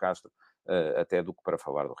do Luís Castro, até do que para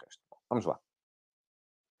falar do resto. Bom, vamos lá.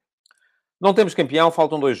 Não temos campeão,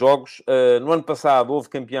 faltam 2 jogos. No ano passado houve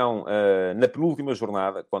campeão na penúltima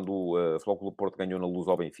jornada, quando o Futebol Clube do Porto ganhou na Luz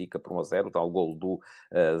ao Benfica por 1-0, o tal golo do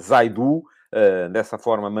Zaidu, dessa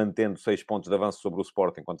forma mantendo 6 pontos de avanço sobre o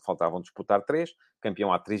Sporting, enquanto faltavam disputar 3.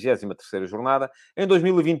 Campeão à 33ª jornada. Em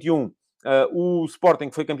 2021... o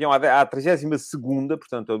Sporting foi campeão à 32ª,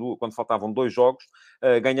 portanto, quando faltavam 2 jogos,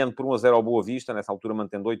 ganhando por 1-0 ao Boa Vista, nessa altura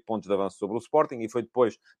mantendo 8 pontos de avanço sobre o Sporting, e foi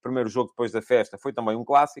depois, primeiro jogo depois da festa, foi também um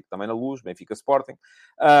clássico, também na Luz, Benfica Sporting.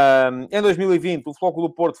 Em 2020, o Futebol Clube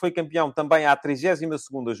do Porto foi campeão também à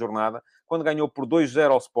 32ª jornada, quando ganhou por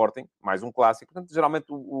 2-0 ao Sporting, mais um clássico. Portanto, geralmente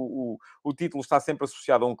o título está sempre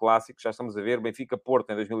associado a um clássico, já estamos a ver,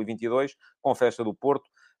 Benfica-Porto em 2022, com festa do Porto,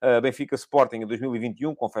 Benfica Sporting em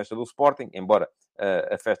 2021, com festa do Sporting, embora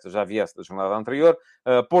a festa já viesse da jornada anterior.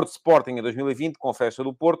 Porto Sporting em 2020, com festa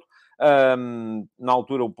do Porto. Na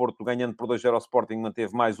altura, o Porto, ganhando por 2-0 ao Sporting,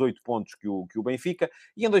 manteve mais 8 pontos que o Benfica.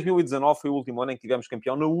 E em 2019 foi o último ano em que tivemos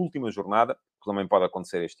campeão na última jornada, que também pode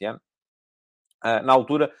acontecer este ano. Na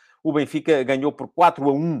altura, o Benfica ganhou por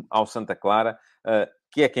 4-1 ao Santa Clara,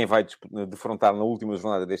 que é quem vai defrontar na última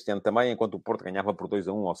jornada deste ano também, enquanto o Porto ganhava por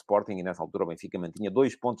 2-1 ao Sporting, e nessa altura o Benfica mantinha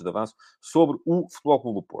 2 pontos de avanço sobre o Futebol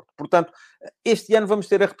Clube do Porto. Portanto, este ano vamos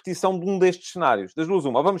ter a repetição de um destes cenários. Das duas,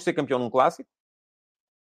 uma, vamos ser campeão num clássico,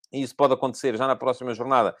 e isso pode acontecer já na próxima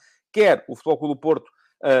jornada, quer o Futebol Clube do Porto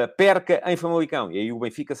perca em Famalicão, e aí o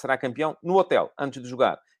Benfica será campeão no hotel, antes de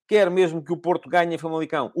jogar. Quer mesmo que o Porto ganhe em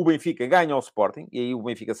Famalicão, o Benfica ganha ao Sporting, e aí o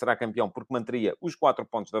Benfica será campeão porque manteria os 4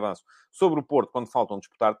 pontos de avanço sobre o Porto quando faltam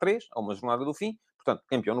disputar 3, a uma jornada do fim. Portanto,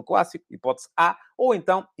 campeão no clássico, hipótese A, ou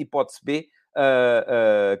então, hipótese B,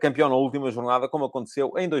 campeão na última jornada, como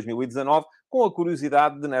aconteceu em 2019, com a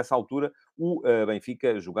curiosidade de, nessa altura, o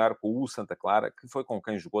Benfica jogar com o Santa Clara, que foi com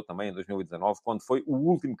quem jogou também em 2019, quando foi o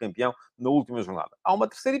último campeão na última jornada. Há uma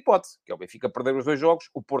terceira hipótese, que é o Benfica perder os 2 jogos,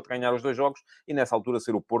 o Porto ganhar os 2 jogos e, nessa altura,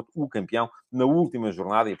 ser o Porto o campeão na última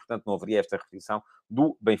jornada e, portanto, não haveria esta repetição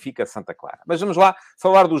do Benfica-Santa Clara. Mas vamos lá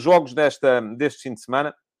falar dos jogos deste fim de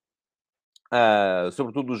semana.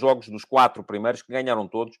 Sobretudo dos jogos dos 4 primeiros, que ganharam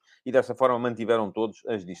todos e, dessa forma, mantiveram todos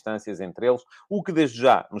as distâncias entre eles, o que desde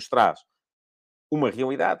já nos traz uma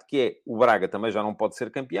realidade, que é o Braga também já não pode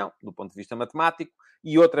ser campeão, do ponto de vista matemático,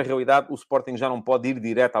 e outra realidade, o Sporting já não pode ir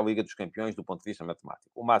direto à Liga dos Campeões, do ponto de vista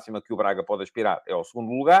matemático. O máximo a que o Braga pode aspirar é ao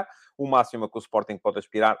segundo lugar, o máximo a que o Sporting pode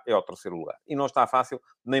aspirar é ao terceiro lugar. E não está fácil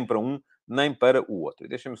nem para um, nem para o outro. E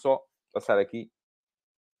deixem-me só passar aqui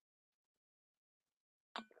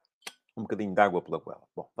um bocadinho de água pela goela.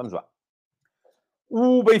 Bom, vamos lá.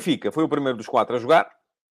 O Benfica foi o primeiro dos 4 a jogar.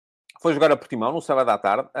 Foi jogar a Portimão no sábado à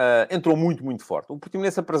tarde. Entrou muito, muito forte. O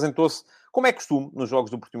Portimonense apresentou-se, como é costume, nos jogos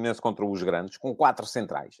do Portimonense contra os grandes, com 4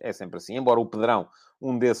 centrais. É sempre assim. Embora o Pedrão,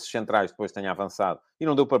 um desses centrais, depois tenha avançado. E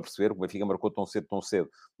não deu para perceber. O Benfica marcou tão cedo.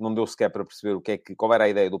 Não deu sequer para perceber qual era a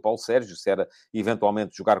ideia do Paulo Sérgio. Se era,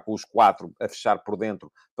 eventualmente, jogar com os 4 a fechar por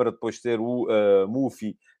dentro, para depois ter o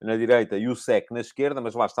Mufi na direita e o Sec na esquerda.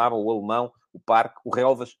 Mas lá estava o Alemão, o Parque, o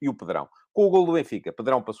Relvas e o Pedrão. Com o gol do Benfica,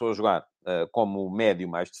 Pedrão passou a jogar como médio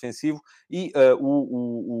mais defensivo e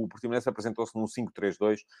o Portimonense apresentou-se num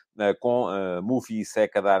 5-3-2 com Mufi e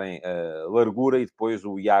Seca a darem largura e depois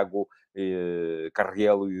o Iago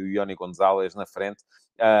Carrielo e o Ioni Gonzalez na frente.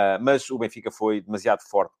 Mas o Benfica foi demasiado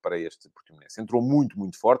forte para este Portimonense. Entrou muito,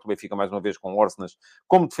 muito forte. O Benfica, mais uma vez, com Orsnas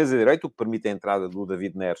como defesa direita, o que permite a entrada do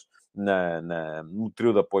David Neres no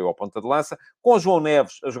trio de apoio ao ponta de lança. Com João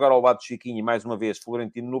Neves a jogar ao lado de Chiquinho e, mais uma vez,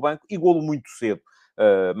 Florentino no banco. E golo muito cedo,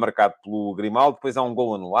 marcado pelo Grimaldo. Depois há um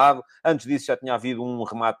golo anulado. Antes disso já tinha havido um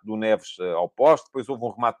remate do Neves ao poste. Depois houve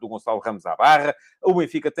um remate do Gonçalo Ramos à barra. O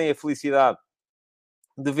Benfica tem a felicidade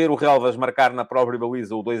de ver o Relvas marcar na própria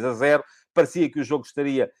baliza o 2-0. Parecia que o jogo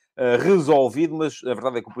estaria resolvido, mas a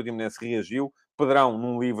verdade é que o Portimonense reagiu. Pedrão,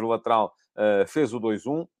 num livre lateral, fez o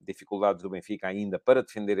 2-1. Dificuldades do Benfica ainda para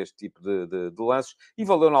defender este tipo de lances. E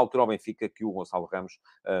valeu na altura ao Benfica que o Gonçalo Ramos,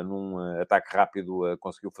 num ataque rápido,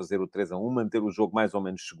 conseguiu fazer o 3-1, manter o jogo mais ou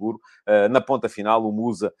menos seguro. Na ponta final, o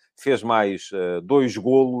Musa fez mais 2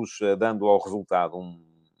 golos, dando ao resultado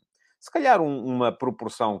se calhar uma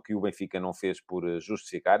proporção que o Benfica não fez por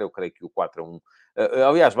justificar. Eu creio que o 4-1...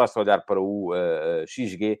 aliás, basta olhar para o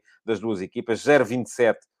XG das duas equipas.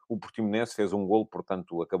 0,27 o Portimonense fez um golo,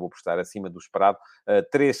 portanto, acabou por estar acima do esperado.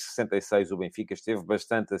 3,66 o Benfica, esteve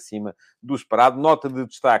bastante acima do esperado. Nota de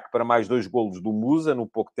destaque para mais 2 golos do Musa, no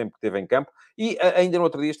pouco tempo que teve em campo. E ainda no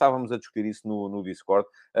outro dia estávamos a discutir isso no Discord.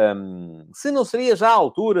 Se não seria já a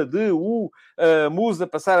altura de o Musa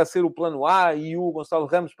passar a ser o plano A e o Gonçalo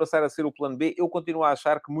Ramos passar a ser o plano B? Eu continuo a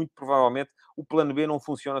achar que, muito provavelmente, o plano B não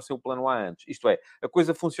funciona sem o plano A antes. Isto é, a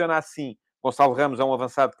coisa funciona assim. Gonçalo Ramos é um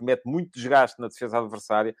avançado que mete muito desgaste na defesa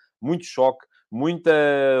adversária, muito choque, muita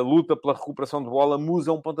luta pela recuperação de bola. Musa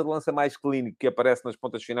é um ponta de lança mais clínico, que aparece nas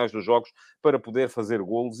pontas finais dos jogos para poder fazer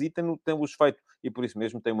golos, e tem-os feito. E por isso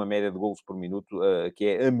mesmo tem uma média de golos por minuto que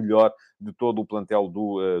é a melhor de todo o plantel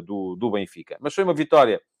do Benfica. Mas foi uma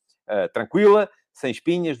vitória tranquila, sem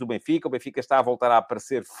espinhas, do Benfica. O Benfica está a voltar a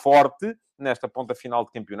aparecer forte nesta ponta final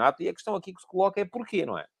de campeonato. E a questão aqui que se coloca é porquê,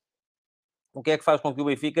 não é? O que é que faz com que o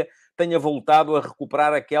Benfica tenha voltado a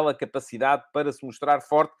recuperar aquela capacidade para se mostrar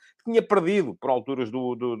forte que tinha perdido por alturas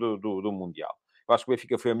do Mundial? Eu acho que o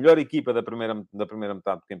Benfica foi a melhor equipa da primeira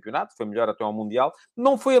metade do campeonato, foi melhor até ao Mundial.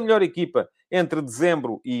 Não foi a melhor equipa entre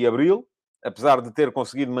dezembro e abril, apesar de ter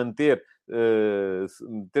conseguido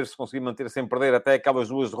ter-se conseguido manter sem perder até aquelas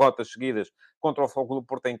 2 derrotas seguidas contra o Futebol do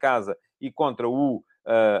Porto em casa e contra o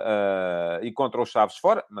Chaves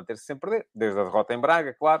fora, manter-se sem perder, desde a derrota em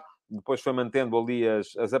Braga, claro. Depois foi mantendo ali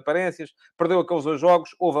as aparências, perdeu aqueles 2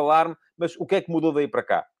 jogos, houve alarme, mas o que é que mudou daí para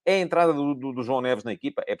cá? É a entrada do João Neves na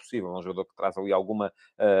equipa. É possível, é um jogador que traz ali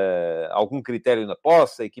algum critério na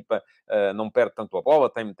posse, a equipa não perde tanto a bola,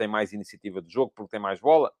 tem mais iniciativa de jogo porque tem mais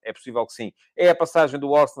bola, é possível que sim. É a passagem do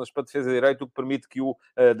Orsnas para a defesa direita o que permite que o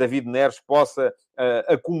David Neres possa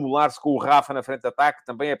acumular-se com o Rafa na frente de ataque,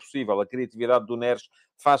 também é possível. A criatividade do Neres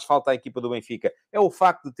faz falta à equipa do Benfica. É o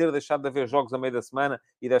facto de ter deixado de haver jogos a meio da semana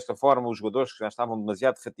e desta forma os jogadores que já estavam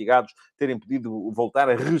demasiado fatigados terem podido voltar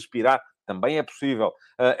a respirar, também é possível.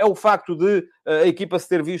 É o facto de a equipa se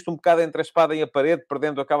ter visto um bocado entre a espada e a parede,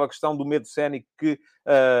 perdendo aquela questão do medo cénico que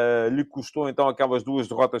lhe custou, então, aquelas 2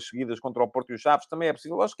 derrotas seguidas contra o Porto e o Chaves. Também é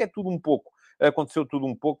possível. Eu acho que é tudo um pouco. Aconteceu tudo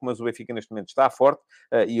um pouco, mas o Benfica, neste momento, está forte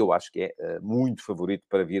e eu acho que é muito favorito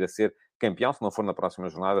para vir a ser campeão. Se não for na próxima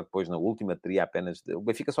jornada, depois na última, teria apenas... O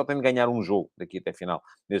Benfica só tem de ganhar um jogo daqui até a final.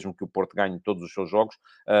 Mesmo que o Porto ganhe todos os seus jogos,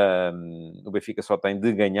 o Benfica só tem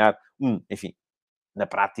de ganhar um. Enfim, na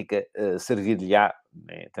prática, servir-lhe-á,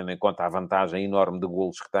 né, tendo em conta a vantagem enorme de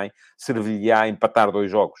golos que tem, servir-lhe-á empatar 2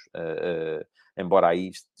 jogos. Embora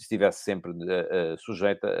aí estivesse sempre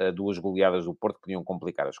sujeita a 2 goleadas do Porto que podiam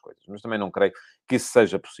complicar as coisas. Mas também não creio que isso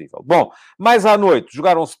seja possível. Bom, mais à noite,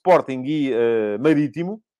 jogaram Sporting e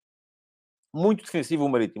Marítimo. Muito defensivo o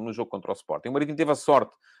Marítimo no jogo contra o Sporting. O Marítimo teve a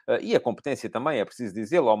sorte e a competência também, é preciso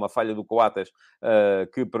dizê-lo. Há uma falha do Coates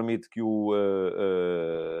que permite que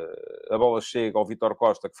a bola chegue ao Vítor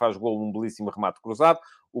Costa, que faz golo num belíssimo remate cruzado.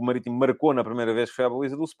 O Marítimo marcou na primeira vez que foi a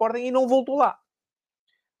baliza do Sporting e não voltou lá.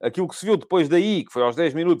 Aquilo que se viu depois daí, que foi aos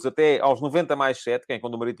 10 minutos até aos 90 mais 7, que é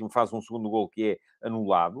quando o Marítimo faz um segundo gol que é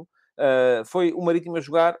anulado, foi o Marítimo a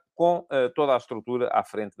jogar com toda a estrutura à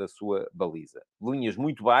frente da sua baliza. Linhas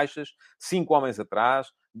muito baixas, 5 homens atrás,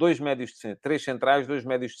 2 médios, 3 centrais, 2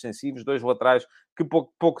 médios defensivos, 2 laterais que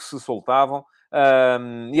pouco se soltavam.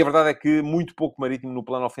 E a verdade é que muito pouco Marítimo no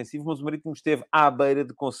plano ofensivo, mas o Marítimo esteve à beira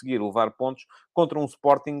de conseguir levar pontos contra um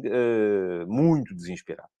Sporting muito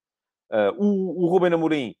desinspirado. O Ruben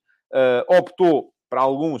Amorim optou, para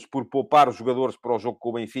alguns, por poupar os jogadores para o jogo com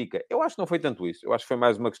o Benfica. Eu acho que não foi tanto isso. Eu acho que foi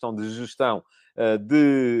mais uma questão de gestão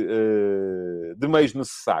de meios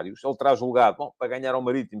necessários. Ele terá julgado, bom, para ganhar ao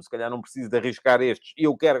Marítimo, se calhar não preciso de arriscar estes. E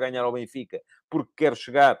eu quero ganhar ao Benfica, porque quero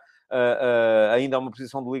chegar ainda a uma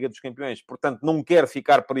posição de Liga dos Campeões. Portanto, não quero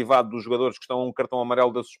ficar privado dos jogadores que estão a um cartão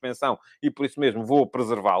amarelo da suspensão e, por isso mesmo, vou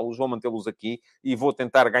preservá-los, vou mantê-los aqui e vou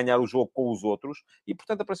tentar ganhar o jogo com os outros. E,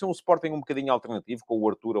 portanto, apareceu um Sporting um bocadinho alternativo, com o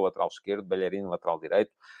Arthur, o lateral esquerdo, Belharino, lateral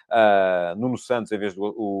direito, Nuno Santos, em vez do...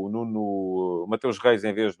 o Mateus Reis,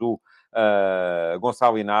 em vez do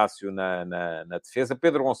Gonçalo Inácio na defesa,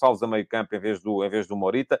 Pedro Gonçalves a meio campo, em vez do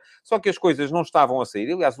Morita. Só que as coisas não estavam a sair.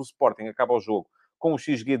 Aliás, o Sporting acaba o jogo com um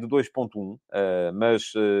XG de 2.1,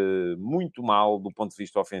 mas muito mal do ponto de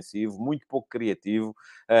vista ofensivo, muito pouco criativo,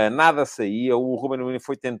 nada saía. O Ruben Amorim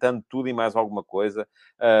foi tentando tudo e mais alguma coisa.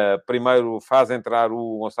 Primeiro faz entrar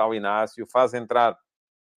o Gonçalo Inácio, faz entrar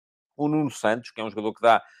o Nuno Santos, que é um jogador que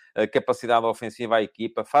dá capacidade ofensiva à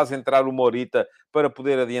equipa, faz entrar o Morita para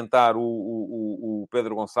poder adiantar o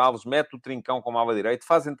Pedro Gonçalves, mete o Trincão como ala direito,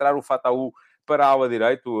 faz entrar o Fataú para a ala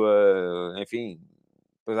direito, enfim...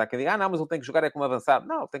 Depois há quem diga, não, mas ele tem que jogar como avançado.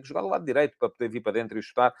 Não, ele tem que jogar do lado direito para poder vir para dentro e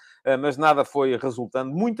chutar. Mas nada foi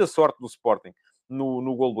resultando. Muita sorte do Sporting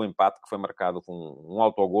no golo do empate, que foi marcado com um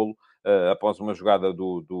autogolo após uma jogada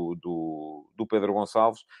do Pedro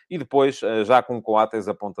Gonçalves. E depois, já com Coates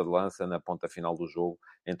a ponta de lança, na ponta final do jogo.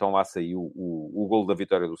 Então lá saiu o golo da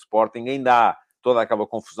vitória do Sporting. Ainda há toda aquela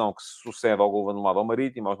confusão que sucede ao golo anulado ao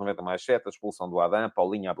Marítimo, aos 90 mais 7, a expulsão do Adam,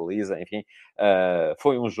 Paulinho à baliza, enfim.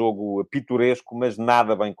 Foi um jogo pitoresco, mas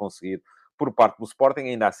nada bem conseguido por parte do Sporting.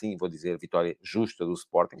 Ainda assim, vou dizer, vitória justa do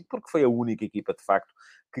Sporting, porque foi a única equipa, de facto,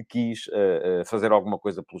 que quis fazer alguma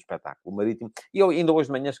coisa pelo espetáculo. O Marítimo... E eu ainda hoje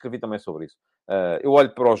de manhã escrevi também sobre isso. Eu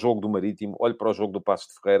olho para o jogo do Marítimo, olho para o jogo do Paços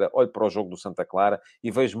de Ferreira, olho para o jogo do Santa Clara e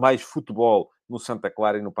vejo mais futebol no Santa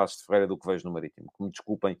Clara e no Paços de Ferreira do que vejo no Marítimo. Que me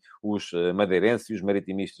desculpem os madeirenses e os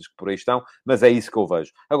maritimistas que por aí estão, mas é isso que eu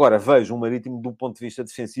vejo. Agora, vejo um Marítimo, do ponto de vista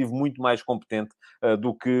defensivo, muito mais competente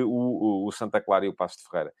do que o Santa Clara e o Paços de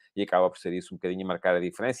Ferreira. E acaba por ser isso um bocadinho a marcar a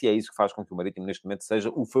diferença, e é isso que faz com que o Marítimo, neste momento, seja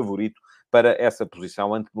o favorito para essa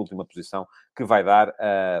posição, antepenúltima posição, que vai dar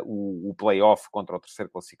o play-off contra o terceiro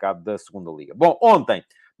classificado da segunda Liga. Bom, ontem,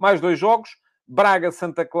 mais 2 jogos.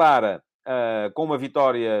 Braga-Santa Clara, com uma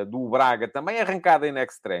vitória do Braga, também arrancada em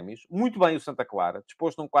extremis. Muito bem o Santa Clara,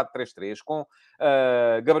 disposto num 4-3-3, com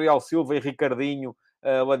Gabriel Silva e Ricardinho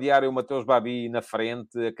ladear e o Mateus Babi na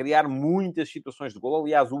frente, a criar muitas situações de gol.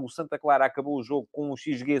 Aliás, o Santa Clara acabou o jogo com um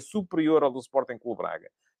XG superior ao do Sporting Clube Braga.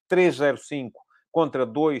 3,05 contra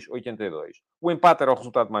 2,82. O empate era o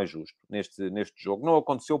resultado mais justo neste jogo. Não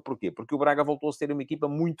aconteceu porquê? Porque o Braga voltou a ser uma equipa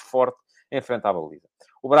muito forte em frente à baliza.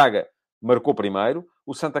 O Braga marcou primeiro,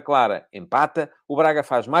 o Santa Clara empata, o Braga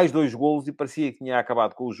faz mais 2 golos e parecia que tinha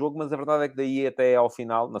acabado com o jogo, mas a verdade é que daí até ao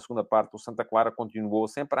final, na segunda parte, o Santa Clara continuou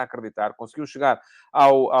sempre a acreditar, conseguiu chegar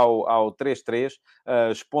ao 3-3,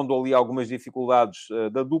 expondo ali algumas dificuldades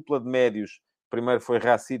da dupla de médios. Primeiro foi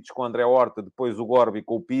Racites com o André Horta, depois o Gorbi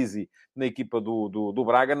com o Pizzi na equipa do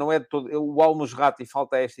Braga. Não é de todo... O Almusrati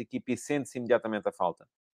falta a esta equipa e sente-se imediatamente a falta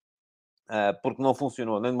porque não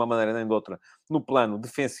funcionou nem de uma maneira nem de outra no plano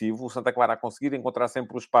defensivo. O Santa Clara a conseguir encontrar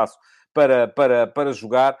sempre o espaço para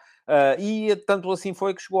jogar. E tanto assim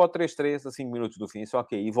foi que chegou ao 3-3 a 5 minutos do fim. Só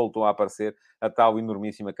que aí voltou a aparecer a tal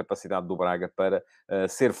enormíssima capacidade do Braga para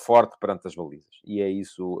ser forte perante as balizas. E é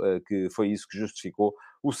isso que foi isso que justificou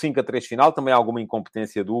o 5-3 final. Também há alguma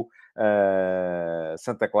incompetência do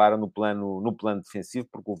Santa Clara no plano defensivo,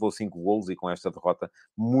 porque levou 5 golos e com esta derrota,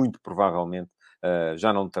 muito provavelmente,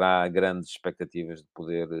 já não terá grandes expectativas de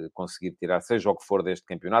poder conseguir tirar, seja o que for deste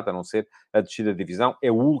campeonato, a não ser a descida de divisão.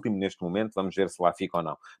 É o último neste momento, vamos ver se lá fica ou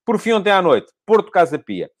não. Por fim, ontem à noite, Porto Casa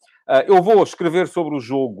Pia. Eu vou escrever sobre o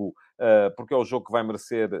jogo, porque é o jogo que vai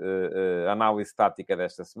merecer análise tática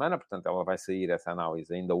desta semana, portanto, ela vai sair, essa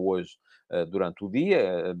análise, ainda hoje, durante o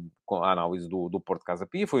dia, com a análise do Porto Casa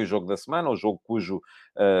Pia. Foi o jogo da semana, o jogo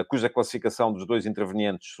cuja classificação dos dois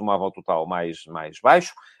intervenientes somava ao total mais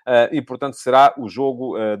baixo, e, portanto, será o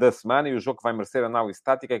jogo da semana e o jogo que vai merecer análise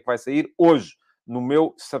tática e que vai sair hoje no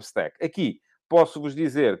meu Substack. Aqui, posso-vos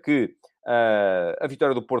dizer que a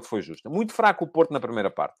vitória do Porto foi justa. Muito fraco o Porto na primeira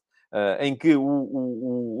parte. Em que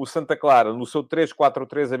o Santa Clara, no seu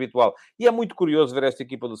 3-4-3 habitual, e é muito curioso ver esta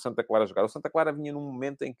equipa do Santa Clara jogar. O Santa Clara vinha num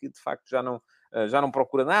momento em que, de facto, já não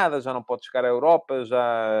procura nada, já não pode chegar à Europa,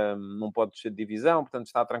 já não pode descer de divisão, portanto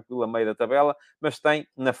está tranquilo a meio da tabela, mas tem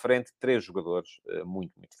na frente 3 jogadores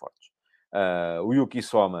muito, muito fortes. O Yuki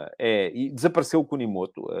Soma e desapareceu o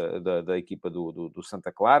Kunimoto da equipa do Santa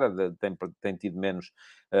Clara, tem tido menos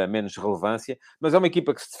relevância, mas é uma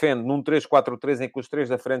equipa que se defende num 3-4-3 em que os 3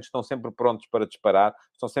 da frente estão sempre prontos para disparar,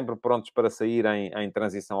 estão sempre prontos para sair em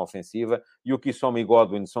transição ofensiva. Yuki Soma e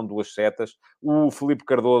Godwin são 2 setas. O Felipe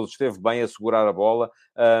Cardoso esteve bem a segurar a bola,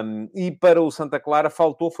 e para o Santa Clara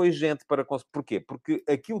faltou gente para conseguir. Porquê? Porque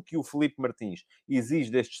aquilo que o Felipe Martins exige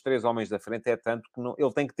destes 3 homens da frente é tanto que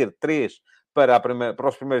ele tem que ter 3 para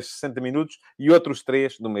os primeiros 60 minutos e outros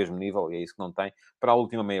 3 do mesmo nível, e é isso que não tem, para a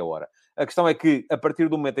última meia hora. A questão é que, a partir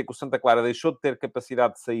do momento em que o Santa Clara deixou de ter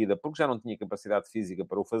capacidade de saída, porque já não tinha capacidade física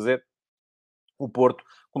para o fazer, o Porto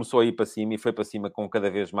começou a ir para cima e foi para cima com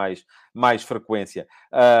cada vez mais frequência.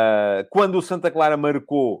 Quando o Santa Clara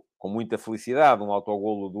marcou, com muita felicidade, um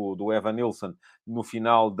autogolo do Evan Nilsson no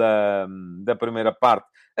final da primeira parte,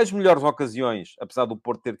 as melhores ocasiões, apesar do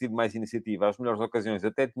Porto ter tido mais iniciativa, as melhores ocasiões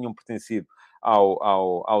até tinham pertencido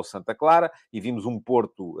ao Santa Clara, e vimos um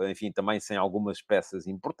Porto, enfim, também sem algumas peças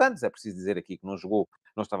importantes. É preciso dizer aqui que não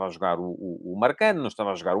estava a jogar o Marcano, não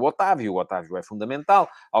estava a jogar o Otávio é fundamental,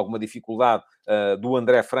 alguma dificuldade do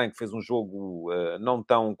André Franco, fez um jogo não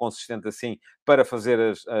tão consistente assim para fazer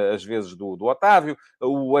as vezes do Otávio.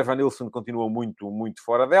 O Evanilson continua muito, muito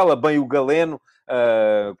fora dela. Bem, o Galeno,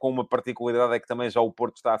 com uma particularidade, é que também já o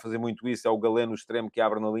Porto está a fazer muito isso, é o Galeno, o extremo, que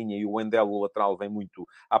abre na linha, e o Wendel, o lateral, vem muito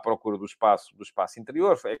à procura do espaço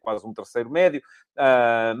interior, é quase um terceiro médio.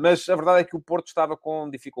 Mas a verdade é que o Porto estava com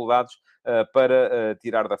dificuldades para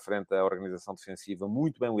tirar da frente a organização defensiva,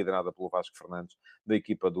 muito bem liderada pelo Vasco Fernandes, da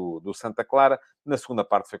equipa do Santa Clara. Na segunda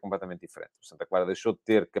parte foi completamente diferente. O Santa Clara deixou de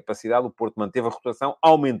ter capacidade, o Porto manteve a rotação,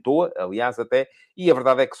 aumentou-a, aliás, até, e a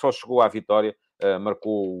verdade é que só chegou à vitória,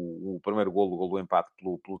 marcou o primeiro golo, o golo do empate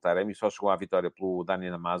pelo Taremi, só chegou à vitória pelo Dani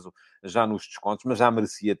Namazo, já nos descontos, mas já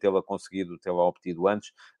merecia tê-la conseguido, tê-la obtido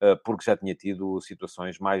antes, porque já tinha tido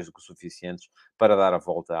situações mais do que suficientes para dar a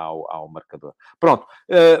volta ao marcador. Pronto,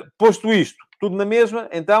 posto isto, tudo na mesma,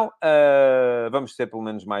 então vamos ter pelo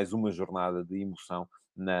menos mais uma jornada de emoção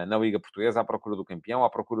na Liga Portuguesa, à procura do campeão, à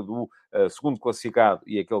procura do segundo classificado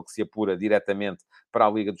e aquele que se apura diretamente para a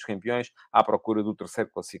Liga dos Campeões, à procura do terceiro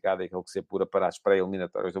classificado e aquele que se apura para as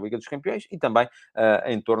pré-eliminatórias da Liga dos Campeões, e também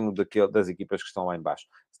em torno das equipas que estão lá em baixo.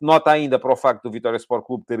 Nota ainda para o facto do Vitória Sport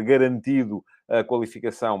Clube ter garantido a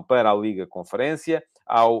qualificação para a Liga Conferência,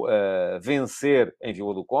 ao vencer em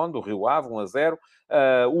Vila do Conde, o Rio Ave, 1-0.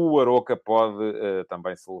 O Aroca pode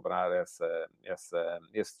também celebrar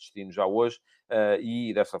esse destino já hoje,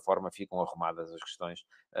 e dessa forma ficam arrumadas as questões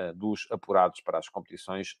dos apurados para as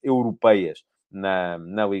competições europeias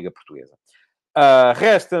na Liga Portuguesa.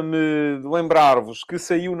 Resta-me lembrar-vos que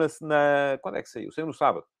saiu Quando é que saiu? Saiu no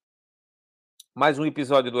sábado. Mais um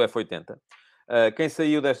episódio do F80. Quem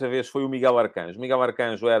saiu desta vez foi o Miguel Arcanjo. Miguel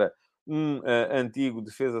Arcanjo era um antigo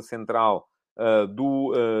defesa central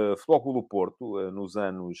do Futebol Clube do Porto, nos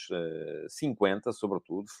anos 50,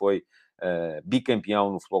 sobretudo. Foi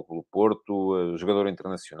bicampeão no Futebol Clube do Porto, jogador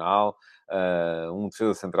internacional, um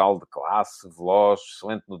defesa central de classe, veloz,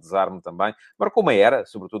 excelente no desarme também. Marcou uma era,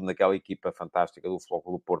 sobretudo naquela equipa fantástica do Futebol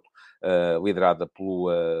Clube do Porto, liderada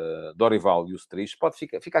pelo Dorival e o Strich.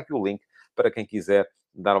 Fica aqui o link para quem quiser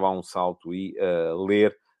dar lá um salto e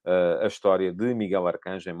ler a história de Miguel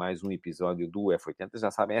Arcanjo em mais um episódio do F80. Já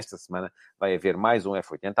sabem, esta semana vai haver mais um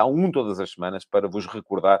F80. Há um todas as semanas para vos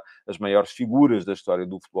recordar as maiores figuras da história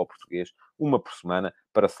do futebol português, uma por semana,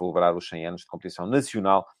 para celebrar os 100 anos de competição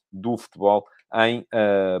nacional do futebol em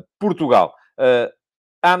Portugal.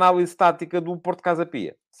 A análise tática do Porto Casa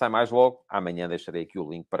Pia sai mais logo. Amanhã deixarei aqui o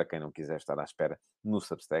link para quem não quiser estar à espera no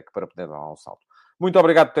Substack para poder dar um salto. Muito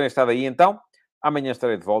obrigado por terem estado aí, então. Amanhã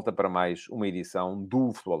estarei de volta para mais uma edição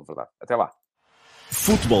do Futebol de Verdade. Até lá.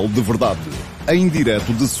 Futebol de Verdade. Em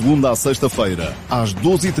direto de segunda a sexta-feira, às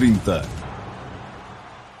 12h30.